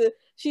 We have to.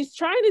 She's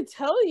trying to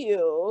tell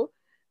you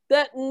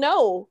that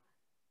no,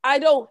 I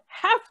don't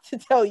have to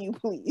tell you,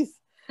 please.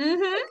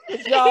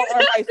 Y'all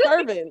are my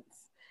servants,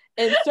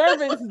 and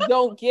servants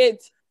don't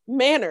get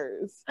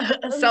manners.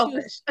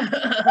 Selfish.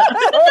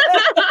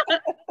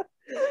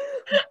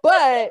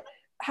 But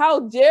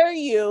how dare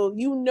you?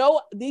 You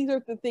know, these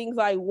are the things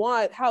I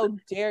want. How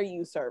dare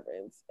you,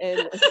 servants?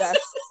 And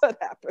that's what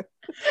happened.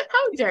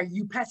 How dare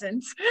you,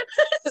 peasants?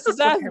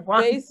 That's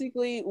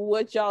basically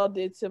what y'all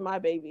did to my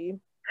baby.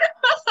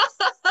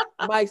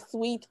 My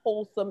sweet,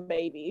 wholesome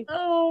baby.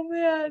 Oh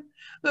man.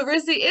 But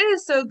Rissy, it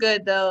is so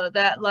good though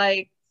that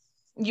like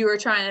you were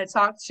trying to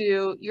talk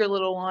to your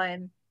little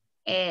one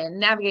and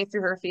navigate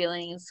through her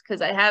feelings,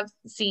 because I have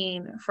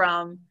seen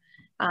from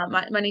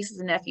my nieces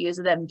and nephews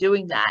of them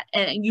doing that,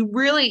 and you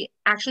really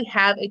actually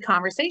have a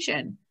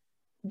conversation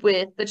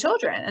with the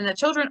children, and the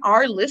children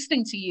are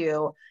listening to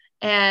you,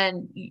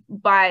 and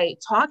by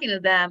talking to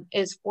them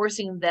is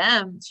forcing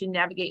them to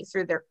navigate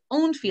through their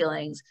own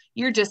feelings.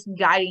 You're just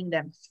guiding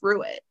them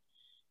through it.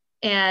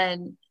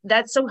 And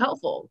that's so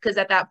helpful, because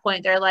at that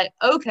point they're like,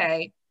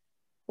 okay,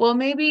 well,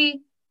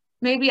 maybe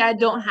I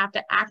don't have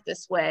to act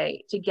this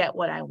way to get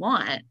what I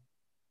want.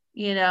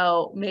 You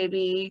know,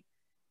 maybe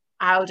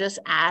I'll just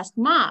ask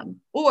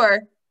mom,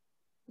 or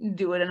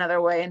do it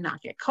another way and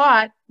not get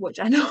caught, which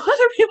I know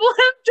other people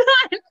have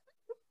done.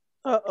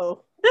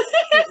 Uh-oh.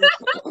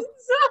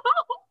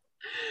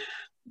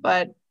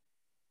 But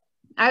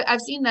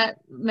I've seen that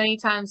many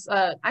times,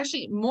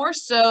 actually more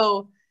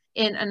so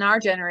in our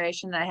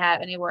generation than I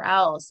have anywhere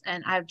else.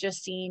 And I've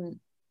just seen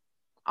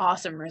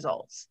awesome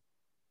results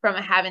from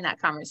having that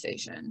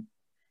conversation.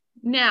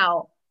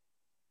 Now,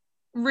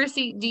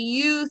 Rissy, do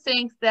you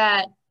think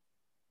that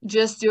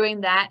just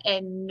doing that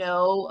and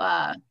no,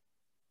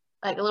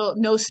 like a little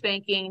no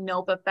spanking,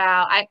 no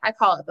papow, I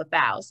call it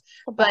papows,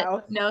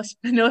 but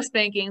no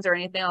spankings or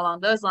anything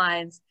along those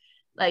lines,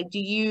 like, do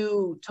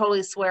you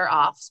totally swear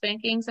off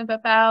spankings and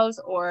papows,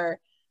 or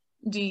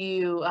do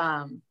you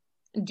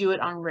do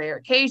it on rare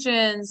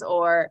occasions,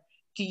 or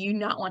do you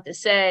not want to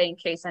say in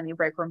case any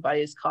break room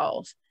buddies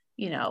calls?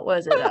 You know,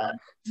 was it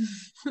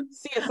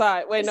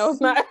CSI? Wait, no,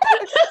 it's not.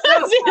 I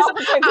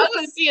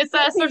was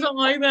CSI or something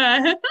like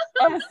that.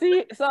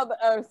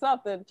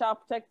 Something, Child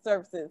Protective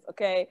Services.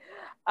 Okay.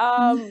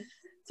 To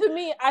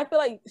me, I feel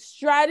like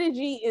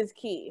strategy is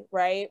key,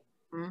 right?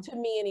 To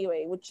me,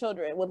 anyway, with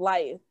children, with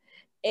life.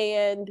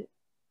 And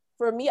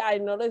for me, I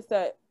noticed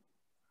that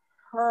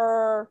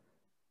her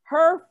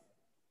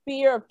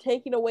fear of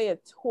taking away a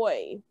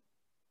toy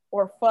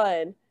or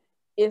fun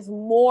is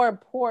more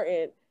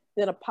important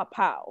than a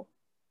papow.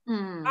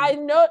 I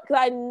know, because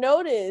I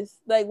noticed,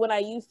 like, when I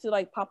used to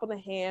like pop on the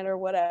hand or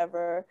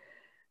whatever,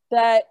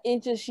 that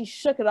she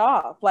shook it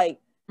off. Like,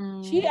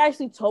 she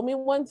actually told me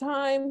one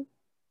time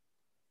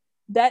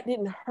that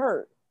didn't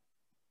hurt.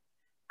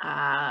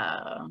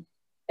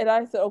 And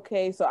I said,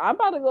 okay, so I'm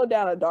about to go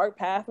down a dark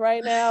path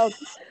right now.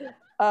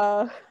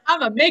 I'm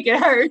gonna make it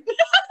hurt.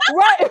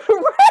 Right.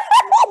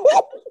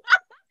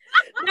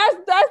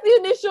 That's the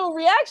initial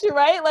reaction,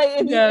 right? Like,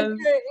 if you're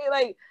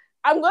like,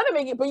 I'm gonna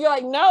make it, but you're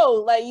like,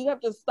 no, like, you have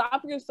to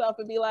stop yourself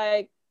and be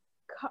like,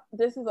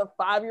 this is a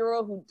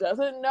 5-year-old who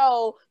doesn't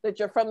know that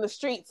you're from the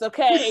streets,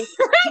 okay?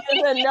 She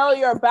doesn't know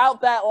you're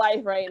about that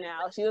life right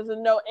now. She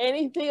doesn't know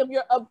anything of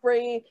your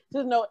upbringing. She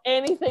doesn't know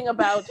anything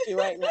about you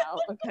right now,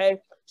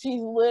 okay? She's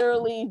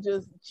literally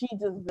she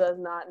just does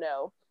not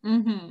know.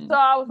 So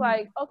I was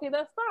like, okay,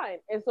 that's fine.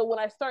 And so when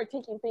I start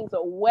taking things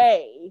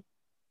away,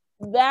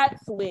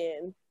 that's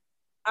when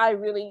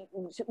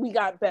we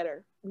got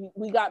better.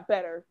 We got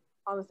better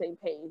on the same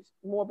page,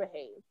 more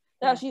behaved.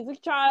 Now she's a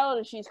child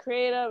and she's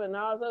creative and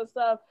all this other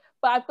stuff,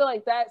 but I feel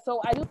like that.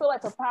 So I do feel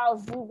like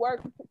papows do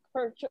work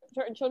for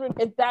certain children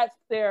if that's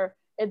their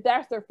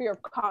fear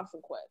of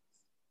consequence,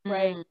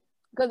 right?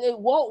 Because it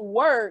won't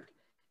work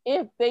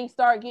if they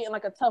start getting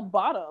like a tough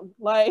bottom,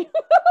 like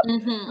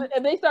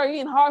if they start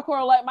getting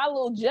hardcore like my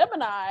little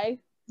Gemini,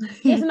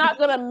 it's not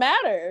gonna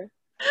matter.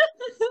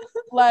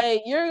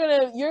 Like, you're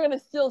gonna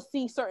still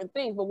see certain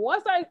things, but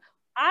once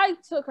I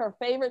took her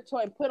favorite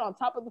toy and put it on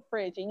top of the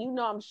fridge, and you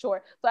know I'm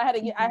short, so I had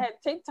to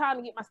take time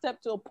to get my step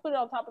tool, put it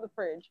on top of the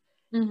fridge,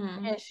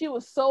 and she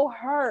was so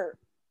hurt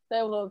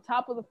that it was on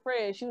top of the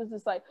fridge. She was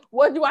just like,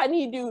 "What do I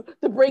need to do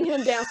to bring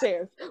him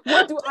downstairs?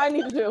 What do I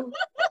need to do?"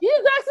 He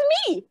was asking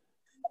me.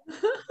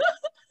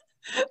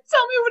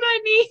 Tell me what I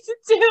need to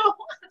do.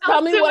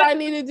 Tell me what I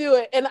need to do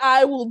it, and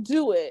I will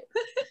do it.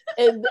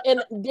 and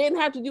didn't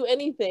have to do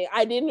anything.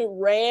 I didn't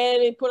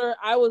ran and put her.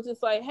 I was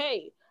just like,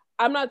 hey,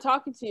 I'm not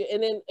talking to you.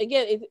 And then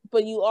again,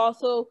 but you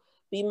also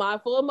be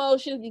mindful of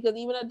emotions because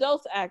even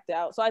adults act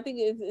out. So I think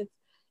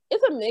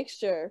it's a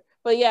mixture.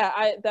 But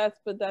yeah,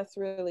 that's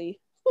really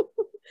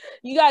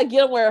you gotta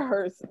get them where it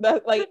hurts.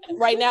 That like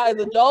right now as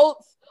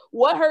adults,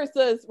 what hurts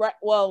us? Right.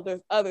 Well,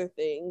 there's other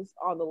things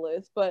on the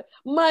list, but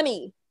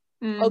money.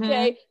 Mm-hmm.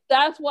 Okay,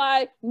 that's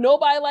why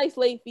nobody likes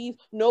late fees.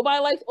 Nobody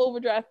likes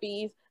overdraft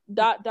fees. ...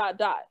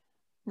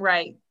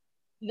 Right.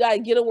 You gotta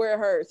get them where it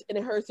hurts, and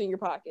it hurts in your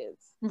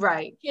pockets.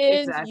 Right.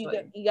 Kids, exactly.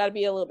 You gotta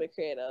be a little bit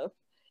creative.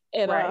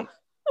 And right.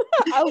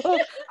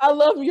 I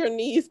love your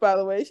niece, by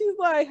the way. She's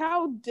like,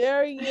 how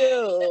dare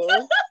you?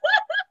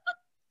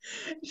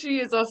 She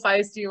is a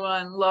feisty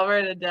one. Love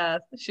her to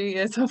death. She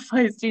is a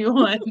feisty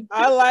one.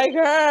 I like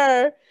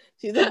her.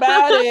 She's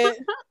about it.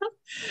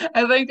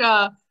 I think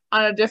on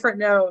a different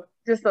note,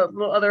 just a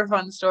little other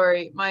fun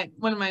story.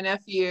 One of my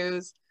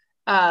nephews,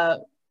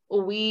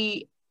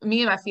 me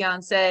and my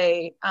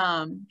fiance,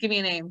 give me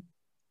a name.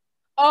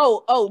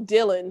 Oh,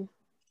 Dylan.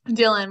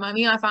 Dylan,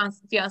 me and my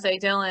fiance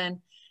Dylan,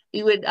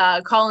 we would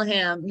call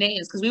him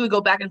names because we would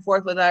go back and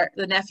forth with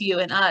the nephew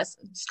and us,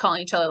 just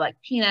calling each other like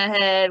peanut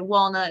head,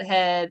 walnut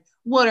head,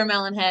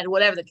 watermelon head,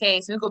 whatever the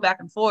case. We would go back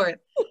and forth.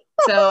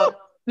 So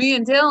me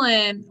and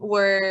Dylan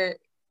were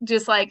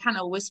just like kind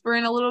of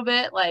whispering a little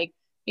bit, like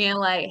being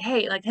like,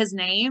 hey, like his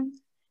name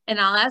and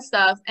all that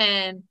stuff.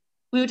 And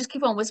we would just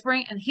keep on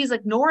whispering, and he's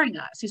ignoring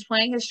us. He's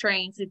playing his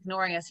strings,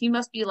 ignoring us. He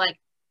must be like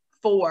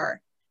 4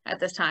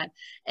 at this time.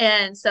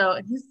 And so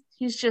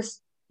he's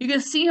just, you can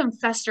see him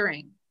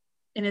festering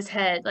in his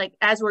head, like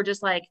as we're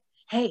just like,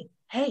 hey,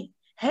 all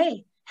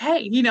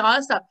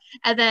that stuff.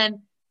 And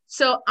then,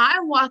 so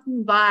I'm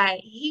walking by,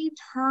 he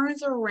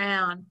turns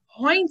around,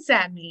 points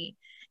at me,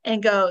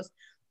 and goes,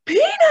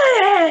 peanut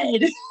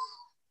head,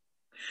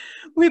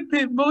 with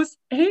the most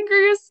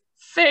angriest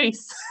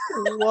face.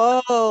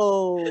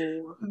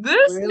 Whoa.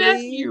 This really?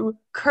 Nephew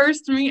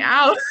cursed me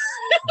out.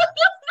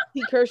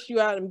 He cursed you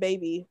out, and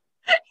baby.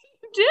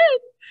 He did.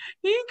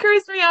 He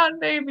cursed me out, and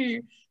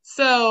baby.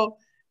 So,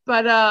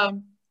 but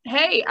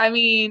hey, I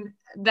mean,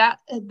 that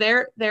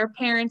their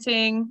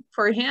parenting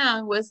for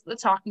him was the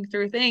talking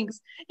through things,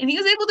 and he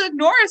was able to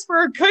ignore us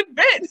for a good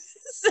bit.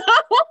 So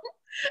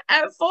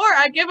at 4,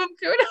 I give him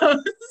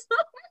kudos.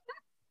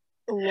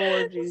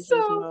 Lord Jesus,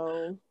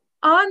 no.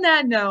 On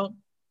that note,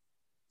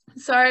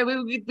 sorry,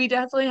 we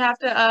definitely have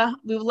to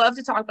we would love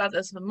to talk about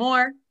this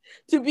more.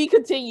 To be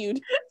continued.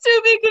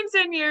 To be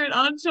continued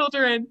on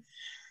children.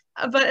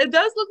 But it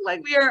does look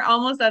like we are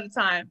almost out of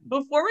time.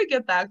 Before we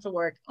get back to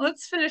work,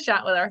 let's finish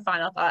out with our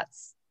final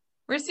thoughts.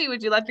 Rissy,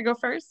 would you like to go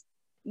first?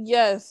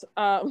 Yes.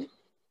 Oh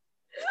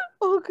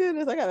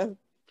goodness, I gotta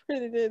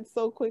print it in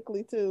so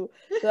quickly too.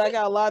 I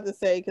got a lot to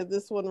say because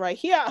this one right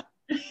here.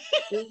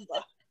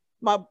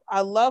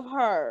 I love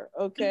her.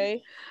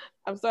 Okay.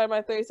 I'm starting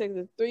my 30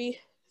 seconds. 3,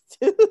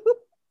 2,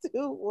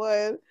 2,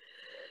 1.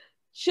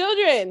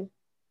 Children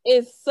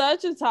is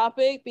such a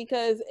topic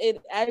because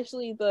it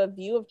actually, the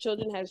view of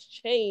children has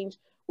changed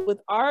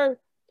with our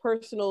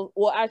personal,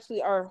 well,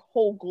 actually our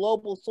whole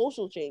global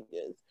social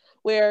changes,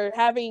 where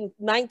having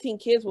 19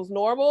 kids was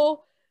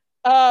normal.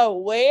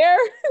 Where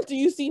do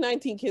you see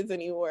 19 kids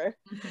anymore?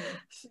 Mm-hmm.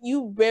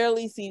 You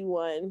barely see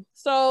one.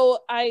 So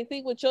I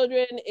think with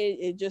children,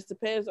 it just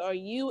depends on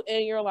you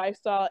and your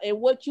lifestyle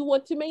and what you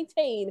want to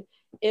maintain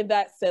in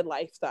that said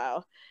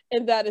lifestyle.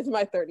 And that is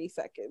my 30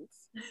 seconds.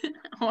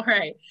 All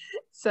right.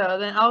 So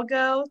then I'll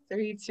go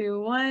 3, 2,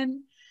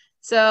 1.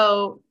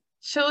 So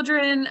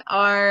children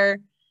are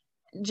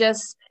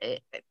just,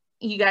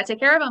 you got to take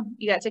care of them.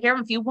 You got to take care of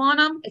them. If you want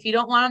them, if you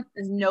don't want them,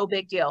 it's no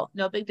big deal.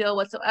 No big deal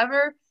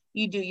whatsoever.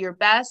 You do your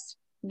best,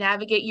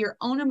 navigate your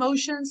own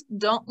emotions.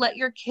 Don't let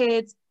your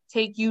kids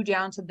take you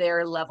down to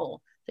their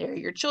level. They're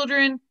your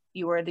children.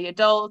 You are the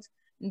adult.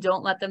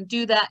 Don't let them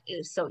do that. It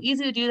is so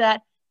easy to do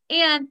that.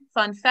 And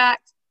fun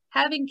fact,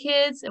 having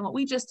kids and what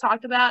we just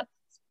talked about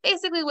is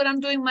basically what I'm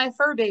doing with my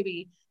fur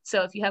baby.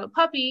 So if you have a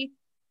puppy,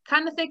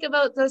 kind of think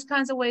about those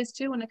kinds of ways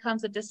too when it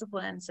comes to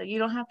discipline. So you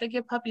don't have to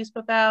give puppies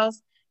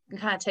papaws. You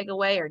can kind of take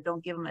away or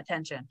don't give them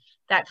attention.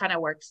 That kind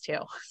of works too.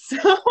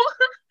 So,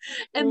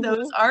 and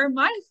those are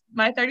my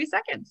 30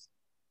 seconds.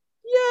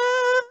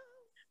 Yeah.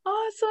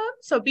 Awesome.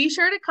 So be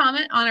sure to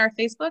comment on our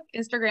Facebook,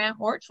 Instagram,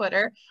 or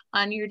Twitter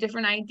on your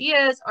different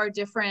ideas or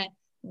different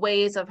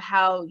ways of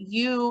how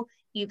you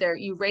either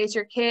you raise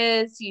your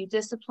kids, you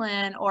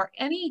discipline, or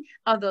any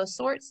of those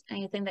sorts,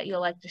 anything that you'll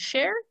like to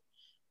share.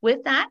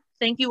 With that,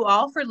 thank you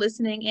all for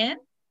listening in.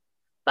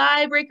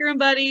 Bye, Breaker Room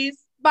Buddies.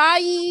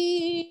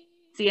 Bye.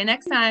 See you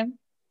next time.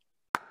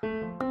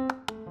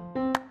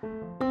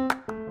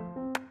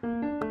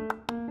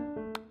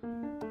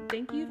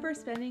 Thank you for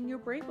spending your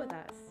break with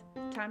us.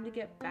 Time to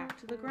get back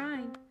to the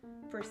grind.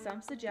 For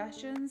some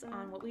suggestions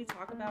on what we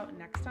talk about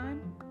next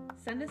time,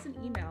 send us an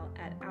email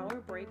at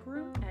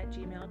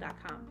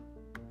ourbreakroom@gmail.com.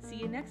 See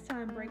you next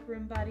time, Break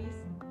Room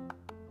Buddies.